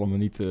gaat allemaal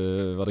niet,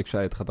 wat ik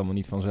zei, het gaat allemaal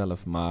niet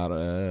vanzelf. Maar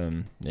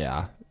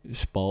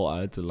Spal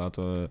uit,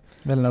 laten we...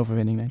 Wel een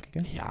overwinning, denk ik,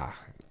 hè?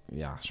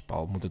 Ja,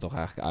 Spal moet er toch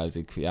eigenlijk uit.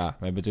 We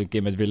hebben het een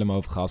keer met Willem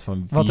over gehad.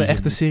 Van wat de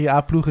echte Serie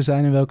A-ploegen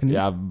zijn en welke niet.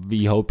 Ja,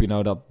 wie hoop je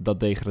nou dat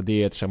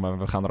degradeert? Zeg maar,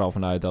 we gaan er al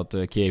vanuit dat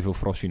Chievo,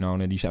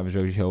 Frosinone, die zijn we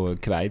sowieso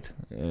kwijt.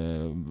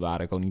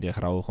 Waar ik ook niet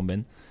echt hoog aan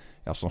ben.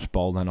 Ja, als dan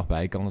Spal daar nog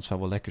bij kan, dat zou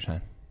wel lekker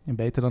zijn. En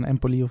beter dan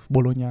Empoli of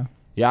Bologna.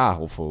 Ja,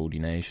 of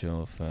Udinese.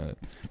 Of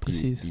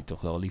precies. Die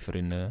toch wel liever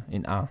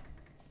in A.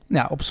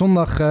 Ja, op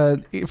zondag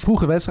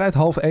vroege wedstrijd, 12:30.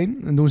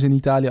 Dat doen ze in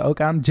Italië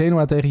ook aan.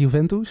 Genoa tegen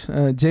Juventus.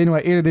 Genoa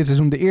eerder dit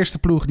seizoen de eerste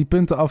ploeg die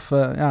punten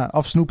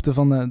afsnoepte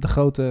van de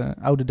grote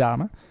oude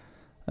dame.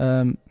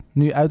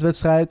 Nu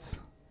uitwedstrijd.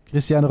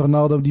 Cristiano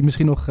Ronaldo, die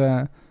misschien nog...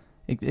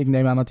 Ik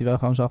neem aan dat hij wel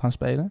gewoon zal gaan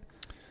spelen.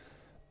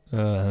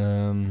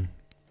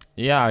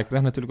 Ja, ik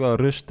kreeg natuurlijk wel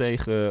rust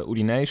tegen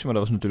Udinese, maar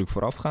dat was natuurlijk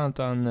voorafgaand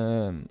aan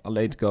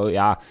Atletico.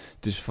 Ja,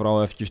 het is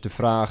vooral eventjes de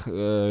vraag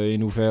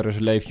in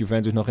hoeverre leeft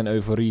Juventus nog in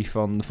euforie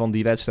van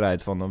die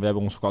wedstrijd. Van we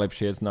hebben ons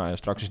gekwalificeerd, nou ja,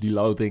 straks is die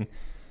loting.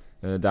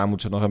 Daar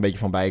moeten ze nog een beetje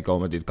van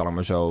bijkomen. Dit kan er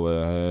maar zo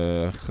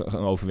een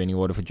overwinning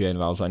worden voor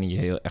Genoa, al zijn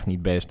die echt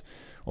niet best.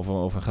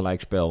 Of een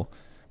gelijkspel.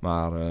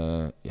 Maar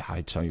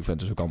het zou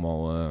Juventus ook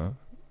allemaal...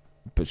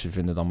 Ze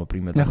vinden het allemaal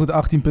prima. Ja goed,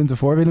 18 punten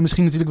voor. Willen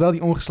misschien natuurlijk wel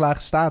die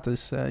ongeslagen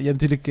status. Je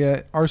hebt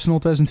natuurlijk Arsenal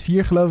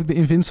 2004 geloof ik, de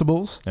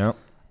Invincibles. Ja.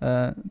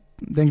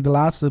 Ik denk de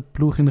laatste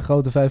ploeg in de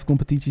grote 5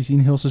 competities die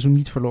een heel seizoen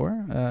niet verloor.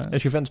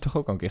 Is Juventus toch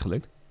ook al een keer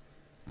gelukt?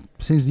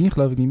 Sindsdien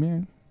geloof ik niet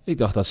meer. Ik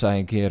dacht dat zij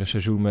een keer een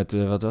seizoen met,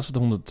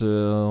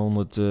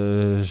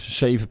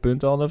 107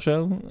 punten hadden of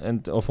zo.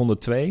 Of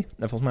 102.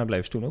 En volgens mij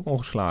bleef ze toen ook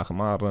ongeslagen.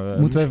 Maar,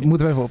 moeten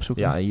we even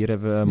opzoeken. Ja, hier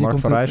hebben we Mark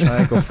van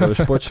Rijswijk of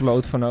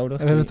Sportsloot voor nodig.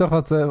 En we hebben toch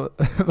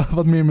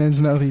wat meer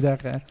mensen nodig die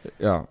daar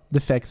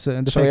de facts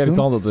doen. Zo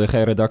irritant dat er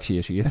geen redactie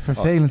is hier.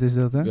 Vervelend is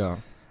dat, hè? Ja.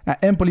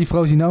 Empoli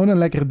Frosinone, een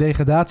lekkere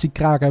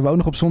degradatiekraker hebben we ook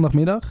nog op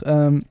zondagmiddag.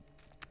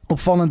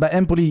 Opvallend bij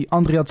Empoli,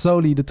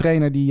 Andreazzoli, de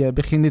trainer die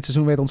begin dit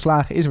seizoen werd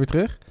ontslagen, is weer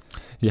terug.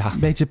 Ja. Een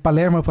beetje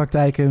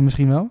Palermo-praktijken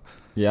misschien wel.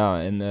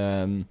 Ja,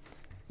 en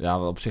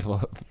op zich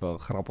wel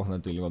grappig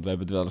natuurlijk. Want we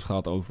hebben het wel eens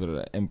gehad over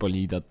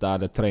Empoli, dat daar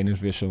de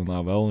trainerswissel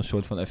nou wel een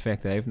soort van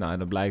effect heeft. Nou, en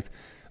dat blijkt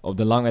op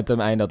de lange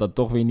termijn dat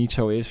toch weer niet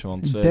zo is.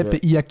 Want Beppe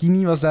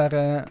Iacchini was daar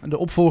de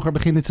opvolger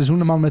begin dit seizoen,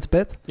 de man met de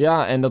pet.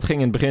 Ja, en dat ging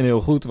in het begin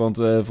heel goed. Want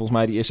volgens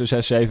mij die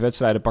eerste 6-7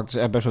 wedstrijden pakten ze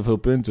echt best wel veel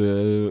punten.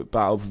 Een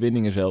paar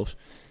overwinningen zelfs.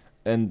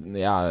 En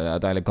ja,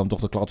 uiteindelijk kwam toch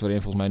de klad weer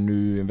in. Volgens mij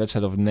nu een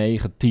wedstrijd of 9-10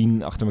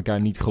 achter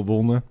elkaar niet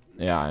gewonnen.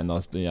 Ja, en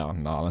dan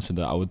halen ze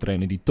de oude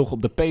trainer die toch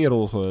op de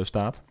payroll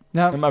staat.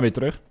 Ja. En maar weer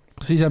terug.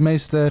 Precies, de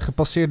meest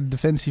gepasseerde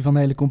defensie van de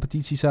hele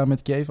competitie samen met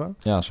Chievo.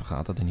 Ja, zo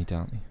gaat dat in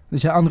Italië.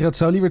 Dus ja,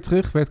 Andreazzoli weer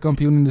terug. Werd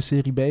kampioen in de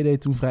Serie B,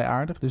 deed toen vrij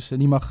aardig. Dus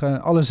die mag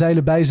alle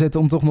zeilen bijzetten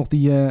om toch nog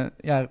die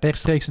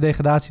rechtstreekse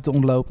degradatie te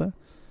ontlopen.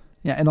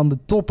 Ja, en dan de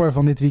topper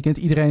van dit weekend.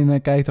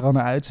 Iedereen kijkt er al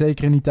naar uit.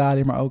 Zeker in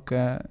Italië, maar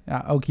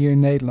ook hier in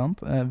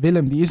Nederland.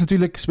 Willem, die is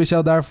natuurlijk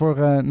speciaal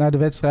daarvoor naar de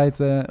wedstrijd...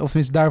 of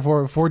tenminste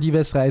daarvoor voor die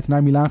wedstrijd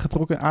naar Milaan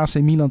getrokken. AC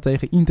Milan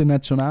tegen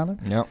Internazionale.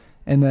 Ja.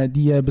 En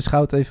die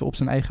beschouwt even op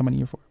zijn eigen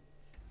manier voor.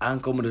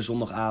 Aankomende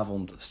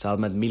zondagavond staat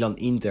met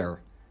Milan-Inter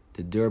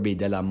de derby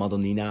Della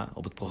Madonnina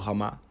op het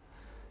programma.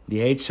 Die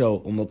heet zo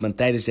omdat men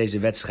tijdens deze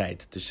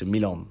wedstrijd tussen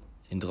Milan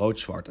in het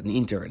rood-zwart en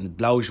Inter in het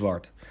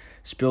blauw-zwart...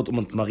 speelt om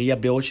het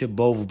Maria-beeldje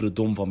boven op de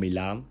Dom van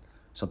Milaan. Dat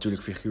is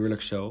natuurlijk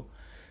figuurlijk zo.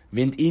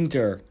 Wint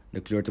Inter,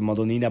 dan kleurt de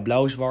Madonnina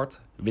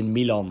blauw-zwart. Wint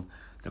Milan,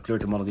 dan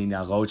kleurt de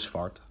Madonnina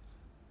rood-zwart.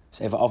 Dus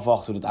even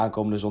afwachten hoe het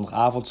aankomende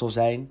zondagavond zal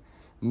zijn.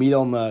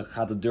 Milan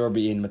gaat de derby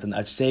in met een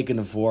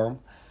uitstekende vorm.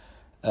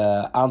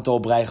 Aantal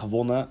op rij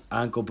gewonnen.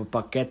 Aankopen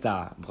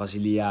Paqueta,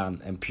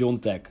 Braziliaan, en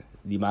Piontek.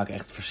 Die maken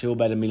echt het verschil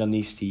bij de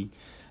Milanisti.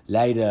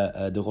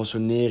 Leiden de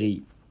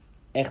Rossoneri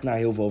echt naar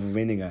heel veel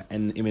overwinningen.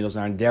 En inmiddels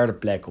naar een derde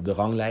plek op de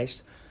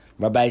ranglijst.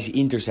 Waarbij ze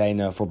Inter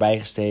zijn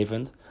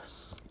voorbijgestevend.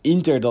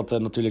 Inter dat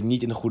natuurlijk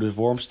niet in de goede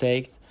vorm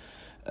steekt.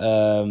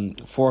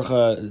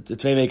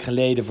 2 weken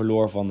geleden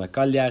verloor van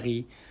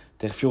Cagliari.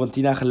 Tegen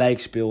Fiorentina gelijk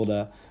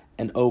speelde.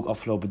 En ook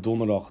afgelopen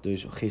donderdag,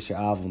 dus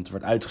gisteravond,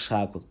 werd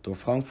uitgeschakeld door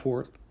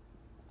Frankfurt.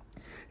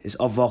 Is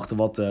afwachten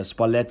wat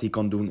Spalletti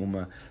kan doen om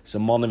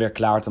zijn mannen weer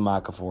klaar te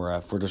maken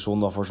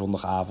voor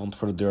zondagavond.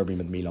 Voor de derby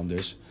met Milan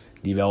dus.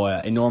 Die wel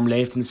enorm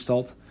leeft in de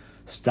stad.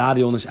 Het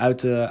stadion is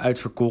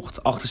uitverkocht.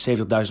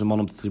 78.000 man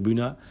op de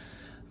tribune.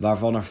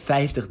 Waarvan er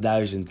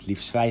 50.000,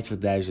 liefst 50.000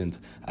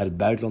 uit het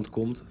buitenland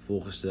komt.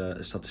 Volgens de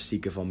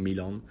statistieken van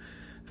Milan.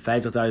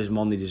 50.000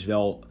 man die dus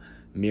wel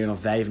meer dan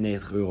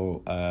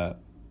 €95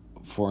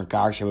 voor een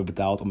kaartje hebben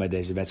betaald om bij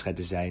deze wedstrijd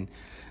te zijn.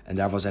 En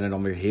daarvan zijn er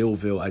dan weer heel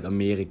veel uit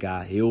Amerika,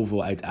 heel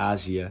veel uit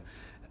Azië.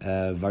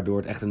 Waardoor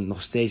het echt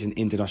nog steeds een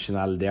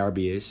internationale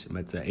derby is.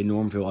 Met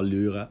enorm veel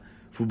allure.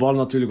 Voetballen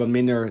natuurlijk wat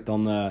minder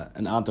dan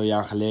een aantal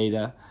jaar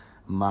geleden.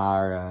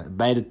 Maar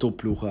beide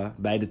topploegen,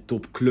 beide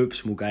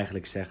topclubs moet ik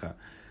eigenlijk zeggen,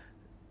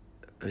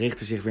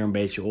 richten zich weer een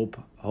beetje op.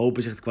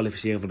 Hopen zich te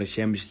kwalificeren voor de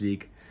Champions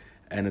League.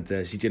 En het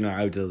ziet er naar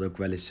uit dat het ook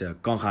wel eens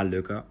kan gaan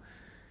lukken.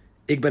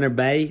 Ik ben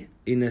erbij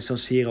in San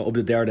Siro op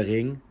de derde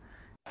ring.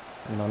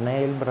 Non è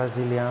il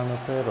brasiliano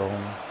però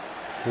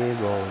che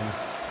gol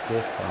che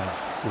fa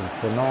il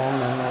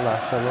fenomeno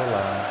lascialo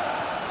là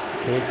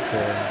che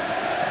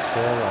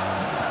c'è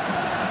là.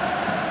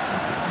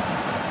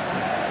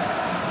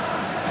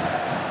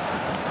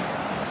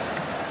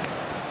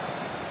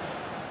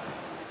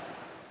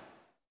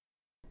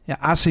 Ja,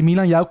 AC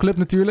Milan, jouw club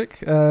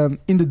natuurlijk.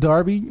 In de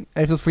derby.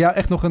 Heeft dat voor jou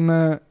echt nog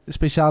een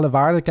speciale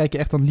waarde? Kijk je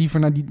echt dan liever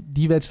naar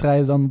die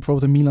wedstrijden dan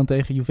bijvoorbeeld een Milan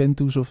tegen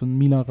Juventus of een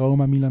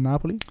Milan-Roma,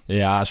 Milan-Napoli?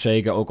 Ja,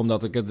 zeker. Ook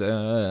omdat ik het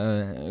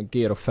een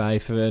keer of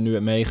 5 nu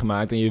heb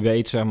meegemaakt. En je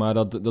weet zeg maar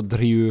dat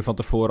 3 uur van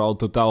tevoren al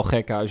totaal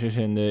gekhuis is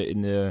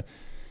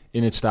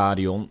in het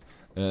stadion.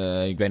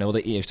 Ik weet nog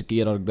wel de eerste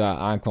keer dat ik daar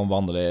aan kwam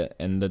wandelen.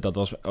 En dat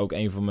was ook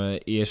een van mijn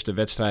eerste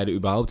wedstrijden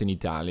überhaupt in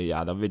Italië.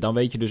 Ja, dan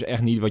weet je dus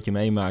echt niet wat je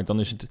meemaakt. Dan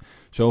is het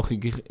zo...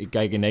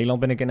 Kijk, in Nederland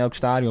ben ik in elk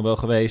stadion wel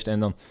geweest. En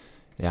dan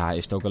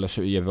is het ook wel eens...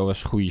 Je hebt wel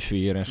eens goede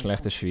sfeer en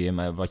slechte sfeer.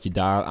 Maar wat je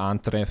daar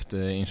aantreft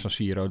in San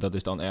Siro, dat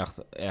is dan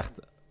echt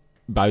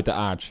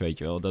buitenaards, weet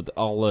je wel. Dat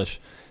alles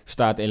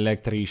staat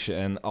elektrisch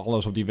en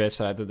alles op die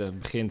wedstrijd. Dat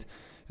begint...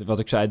 Wat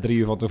ik zei, 3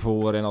 uur van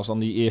tevoren. En als dan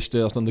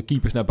de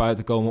keepers naar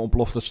buiten komen,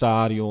 ontploft het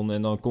stadion.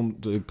 En dan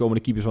komen de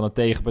keepers van een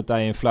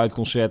tegenpartij een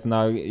fluitconcert.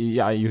 Nou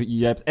ja,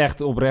 je hebt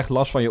echt oprecht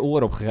last van je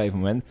oren op een gegeven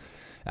moment.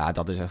 Ja,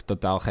 dat is echt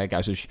totaal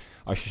gek. Dus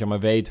als je zeg maar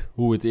weet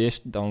hoe het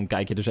is, dan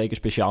kijk je er zeker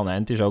speciaal naar. En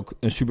het is ook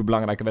een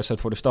superbelangrijke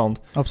wedstrijd voor de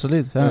stand.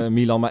 Absoluut, ja.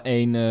 Milan maar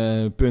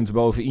 1 punt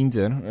boven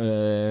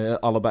Inter.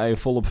 Allebei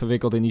volop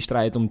verwikkeld in die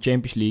strijd om de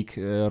Champions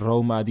League.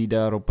 Roma die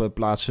daar op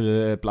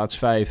plaats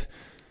 5...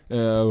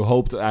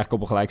 hoopt eigenlijk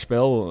op een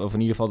gelijkspel. Of in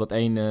ieder geval dat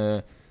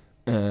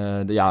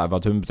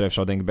wat hun betreft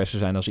zou denk ik het beste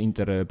zijn als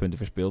Inter punten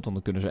verspeelt. Want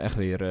dan kunnen ze echt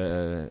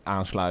weer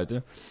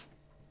aansluiten.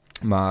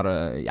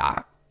 Maar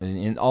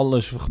in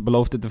alles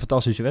belooft het een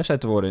fantastische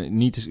wedstrijd te worden.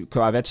 Niet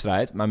qua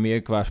wedstrijd, maar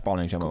meer qua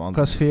spanning. Zeg maar. Want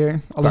qua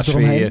sfeer, alles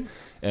eromheen.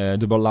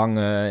 De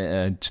belangen,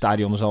 het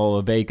stadion is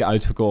al weken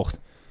uitverkocht.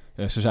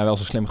 Ze zijn wel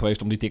zo slim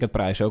geweest om die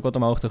ticketprijs ook wat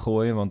omhoog te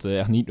gooien. Want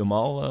echt niet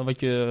normaal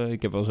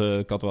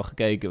ik had wel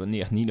gekeken,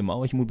 echt niet normaal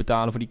wat je moet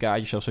betalen voor die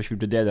kaartjes. Zelfs als je op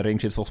de derde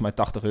ring zit, volgens mij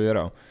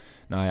 €80.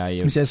 Nou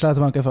ja, Dus jij slaat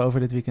hem ook even over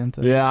dit weekend.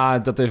 Ja,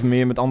 dat heeft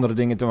meer met andere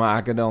dingen te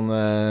maken dan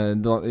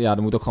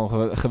er moet ook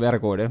gewoon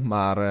gewerkt worden.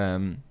 Maar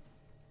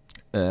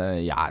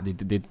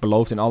dit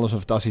belooft in alles een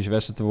fantastische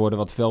wedstrijd te worden.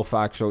 Wat wel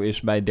vaak zo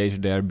is bij deze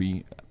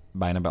derby,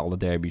 bijna bij alle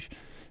derbies.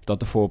 Dat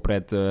de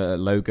voorpret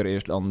leuker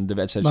is dan de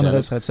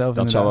wedstrijd zelf.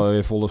 Dat zou wel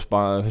weer volop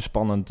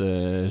spannend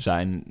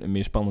zijn.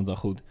 Meer spannend dan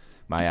goed.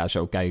 Maar ja,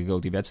 zo kijk ik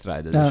ook die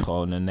wedstrijden. Dus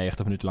gewoon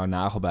 90 minuten lang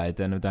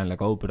nagelbijten. En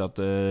uiteindelijk hopen dat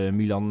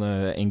Milan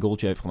 1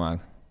 goaltje heeft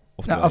gemaakt.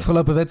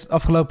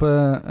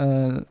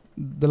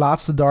 De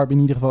laatste derby in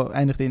ieder geval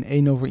eindigde in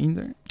 1 over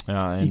Inter.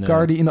 Ja, en,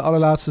 Icardi in de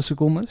allerlaatste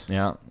secondes.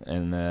 Ja,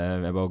 en we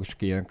hebben ook eens een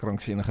keer een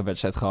krankzinnige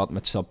wedstrijd gehad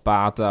met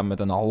Zapata. Met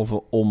een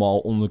halve omhaal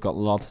onderkant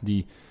lat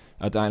die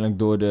uiteindelijk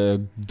door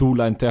de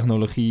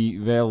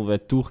doellijntechnologie wel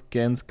werd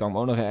toegekend. Kan me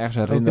ook nog ergens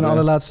herinneren. Ook in de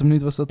allerlaatste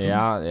minuut was dat toen?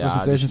 Ja, was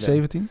het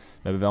 2017? Dus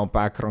we hebben wel een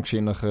paar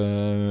krankzinnige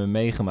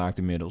meegemaakt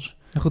inmiddels.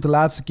 En goed, de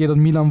laatste keer dat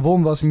Milan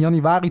won was in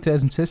januari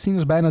 2016.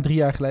 Dat is bijna 3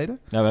 jaar geleden.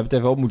 Ja, we hebben het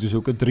even op moeten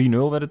zoeken. 3-0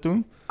 werd het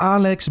toen.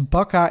 Alex,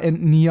 Bakka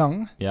en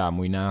Niang. Ja,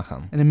 moet je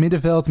nagaan. En een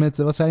middenveld met,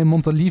 wat zei je,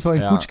 Montalivo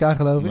en Kučka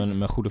geloof ik.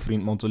 Mijn goede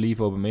vriend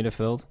Montalivo op het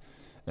middenveld.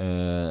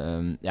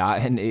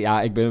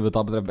 Ik ben wat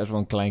dat betreft best wel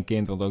een klein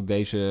kind. Want ook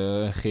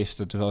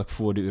gisteren, terwijl ik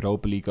voor de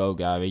Europa League ook,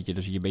 weet je,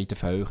 dus je een beetje te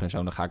verheugen en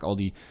zo. Dan ga ik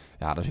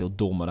dat is heel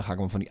dom, maar dan ga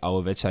ik van die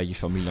oude wedstrijdjes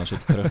van Milan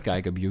zitten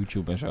terugkijken op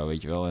YouTube en zo,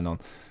 weet je wel. En dan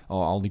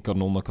al die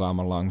kanonnen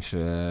kwamen langs.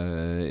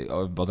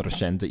 Wat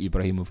recente,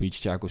 Ibrahimovic,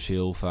 Thiago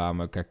Silva,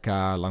 maar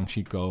Kaká langs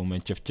zien komen.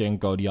 En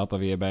Shevchenko, die had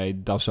alweer bij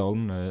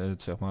DAZN,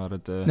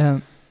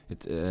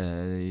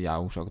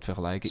 hoe zou ik het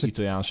vergelijken?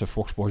 Italiaanse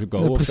Fox Sports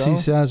Go of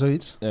precies, zo. Ja,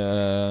 zoiets.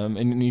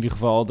 In ieder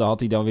geval, daar had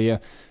hij dan weer...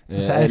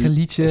 zijn eigen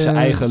liedje. Zijn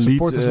eigen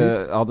lied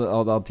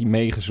had hij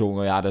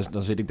meegezongen. Ja,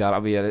 dan zit ik daar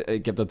alweer...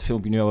 Ik heb dat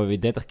filmpje nu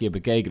alweer 30 keer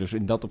bekeken. Dus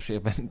in dat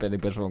opzicht ben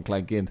ik best wel een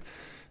klein kind.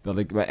 Dat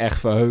ik me echt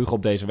verheug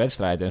op deze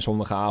wedstrijd. En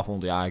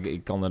zondagavond,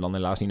 ik kan er dan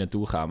helaas niet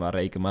naartoe gaan. Maar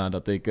reken maar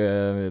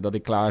dat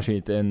ik klaar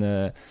zit.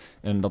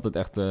 En dat het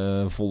echt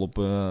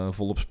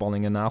volop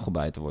spanning en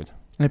nagelbijten wordt.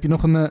 En heb je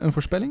nog een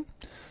voorspelling?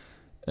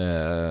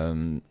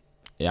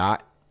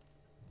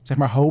 Zeg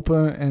maar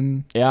hopen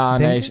en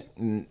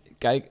denken?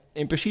 Kijk,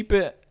 in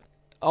principe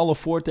alle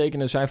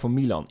voortekenen zijn voor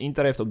Milan.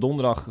 Inter heeft op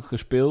donderdag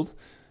gespeeld.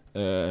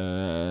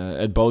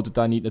 Het botert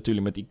daar niet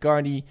natuurlijk met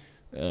Icardi.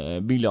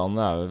 Milan,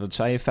 wat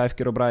zei je, 5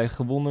 keer op rij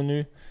gewonnen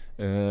nu.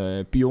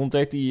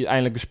 Piontek, die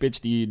eindelijk een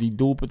spits die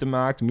doelpunten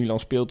maakt. Milan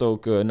speelt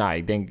ook...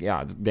 ik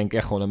denk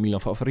echt gewoon dat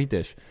Milan favoriet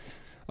is.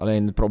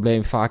 Alleen het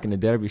probleem vaak in de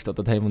derby is dat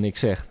dat helemaal niks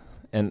zegt.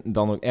 En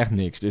dan ook echt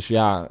niks. Dus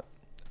ja,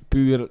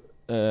 puur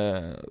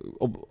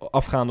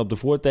afgaande op de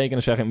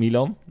voortekenen zeg ik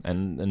Milan.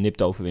 En een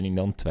nipte overwinning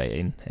dan,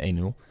 2-1,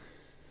 1-0.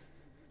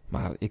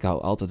 Maar ik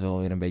hou altijd wel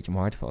weer een beetje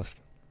mijn hart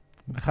vast.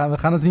 We gaan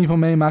het in ieder geval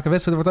meemaken. De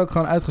wedstrijd wordt ook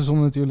gewoon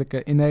uitgezonden natuurlijk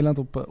in Nederland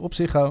op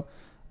Ziggo.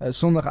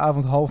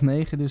 Zondagavond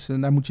 8:30, dus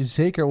daar moet je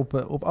zeker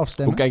op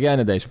afstemmen. Hoe kijk jij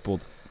naar deze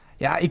pot?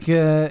 Ja, ik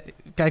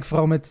kijk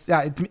vooral met...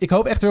 Ja, ik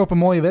hoop echt weer op een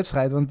mooie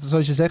wedstrijd. Want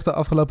zoals je zegt, de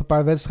afgelopen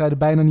paar wedstrijden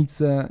bijna niet...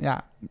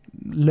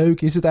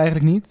 leuk is het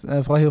eigenlijk niet.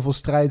 Vooral heel veel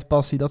strijd,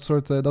 passie, dat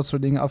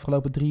soort dingen.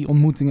 Afgelopen 3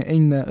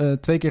 ontmoetingen,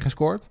 2 keer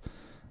gescoord.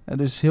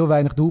 Dus heel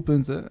weinig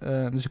doelpunten.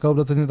 Dus ik hoop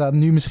dat het inderdaad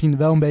nu misschien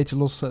wel een beetje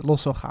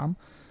los zal gaan.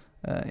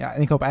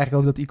 En ik hoop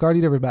eigenlijk ook dat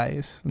Icardi er weer bij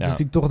is. Dat is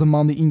natuurlijk toch de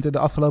man die Inter de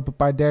afgelopen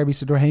paar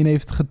derbies er doorheen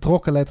heeft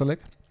getrokken,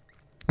 letterlijk.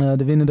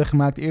 De winnende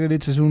gemaakt eerder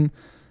dit seizoen.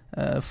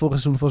 Vorig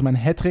seizoen volgens mij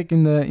een hat-trick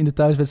in de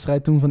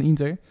thuiswedstrijd toen van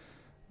Inter.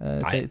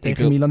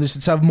 Tegen Milan. Dus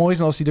het zou mooi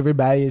zijn als hij er weer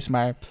bij is.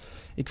 Maar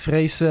ik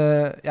vrees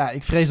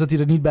dat hij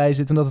er niet bij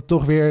zit. En dat het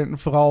toch weer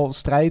vooral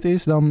strijd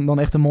is dan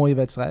echt een mooie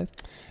wedstrijd.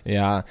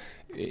 Ja,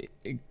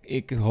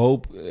 ik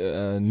hoop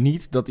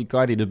niet dat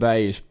Icardi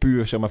erbij is,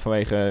 puur zeg maar,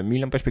 vanwege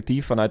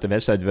Milan-perspectief. Vanuit de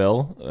wedstrijd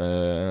wel.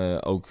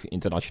 Ook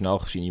internationaal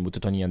gezien. Je moet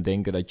er toch niet aan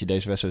denken dat je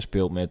deze wedstrijd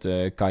speelt met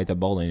Keita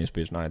Balde in de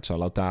spits. Nou, het zou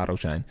Lautaro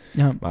zijn.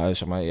 Ja. Maar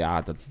zeg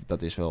maar,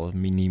 dat is wel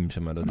miniem.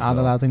 Zeg maar, dat een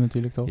aderlating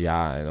natuurlijk toch?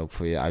 Ja, en ook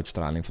voor je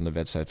uitstraling van de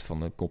wedstrijd, van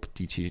de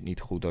competitie is het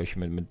niet goed als je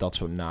met dat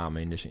soort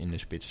namen in de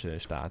spits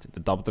staat.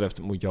 Wat dat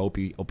betreft moet je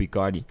hopen op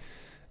Icardi.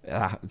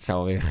 Ja, het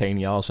zou weer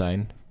geniaal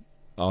zijn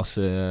als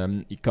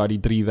Icardi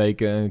 3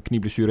 weken een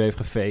knieblessure heeft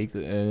gefaked,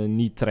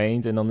 niet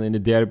traint en dan in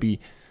de derby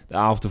de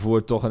avond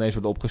ervoor toch ineens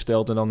wordt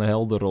opgesteld en dan een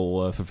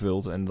helderrol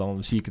vervult. En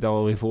dan zie ik het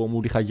al weer voor me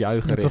hoe die gaat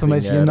juigen. Ja, toch een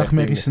beetje een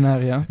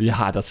nachtmerriescenario.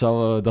 Ja,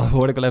 dat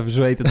word ik wel even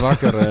zwetend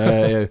wakker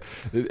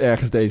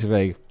ergens deze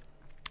week.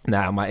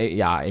 Nou, maar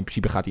in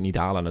principe gaat hij niet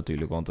halen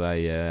natuurlijk, want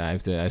hij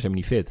is helemaal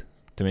niet fit.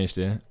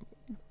 Tenminste, hij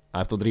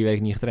heeft al 3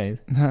 weken niet getraind.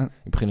 Ja.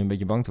 Ik begin een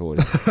beetje bang te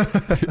worden.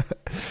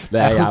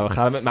 We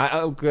gaan met,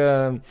 maar ook...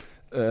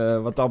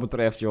 wat dat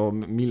betreft, joh,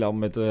 Milan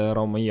met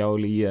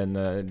Romagnoli en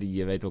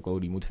die weet ook hoe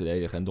die moet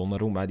verdedigen. En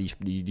Donnarumma,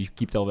 die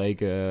keept al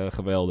weken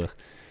geweldig.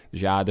 Dus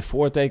ja, de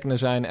voortekenen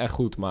zijn echt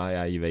goed, maar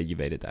ja, je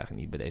weet het eigenlijk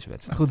niet bij deze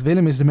wedstrijd. Goed,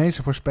 Willem is de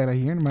meestersvoorspeller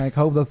hier, maar ik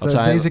hoop dat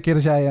deze keer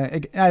dat jij...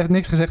 hij heeft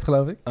niks gezegd,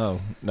 geloof ik. Oh,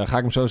 dan ga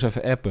ik hem zo eens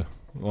even appen.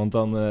 Want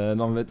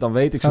dan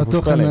weet ik zijn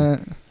voorspelling.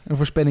 Toch een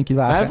voorspellingje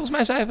wagen. Maar volgens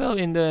mij zei hij wel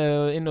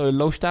in de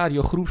Lo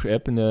Stadio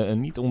groepsapp, een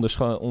niet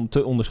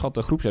te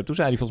onderschatte groepsapp. Toen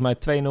zei hij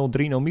volgens mij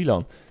 2-0, 3-0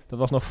 Milan. Dat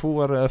was nog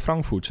voor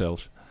Frankfurt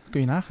zelfs.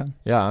 Kun je nagaan.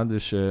 Ja,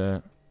 dus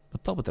wat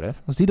dat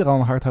betreft. Als die er al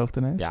een hard hoofd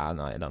in heeft. Ja,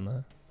 nou ja, dan...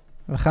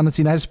 We gaan het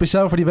zien. Hij is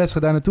speciaal voor die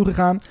wedstrijd daar naartoe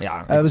gegaan.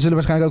 Ja, we zullen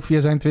waarschijnlijk ook via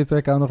zijn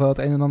Twitter-account nog wel het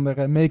een en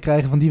ander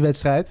meekrijgen van die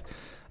wedstrijd.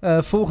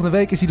 Volgende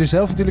week is hij er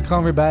zelf natuurlijk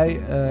gewoon weer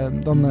bij.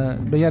 Dan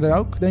ben jij er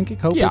ook, denk ik,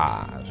 hoop ik.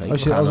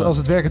 Zeker. Als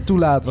het werk het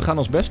toelaat. We gaan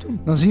ons best doen.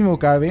 Dan zien we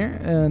elkaar weer.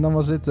 Dan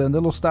was dit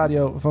de Lo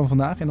Stadio van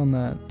vandaag. En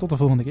dan tot de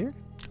volgende keer.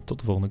 Tot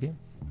de volgende keer.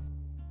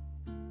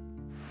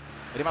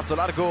 Rimasto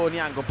largo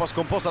Niang, un po'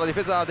 scomposta la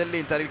difesa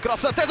dell'Inter. Il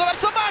cross atteso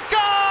verso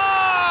Bacca!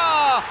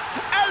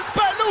 El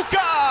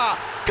Peluca!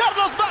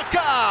 Carlos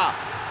Bacca!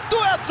 2-0!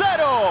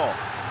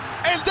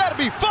 E il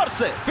derby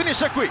forse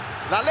finisce qui.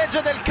 La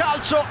legge del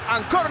calcio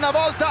ancora una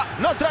volta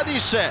non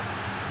tradisce.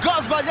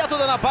 Gol sbagliato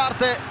da una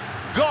parte,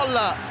 gol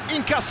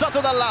incassato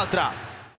dall'altra.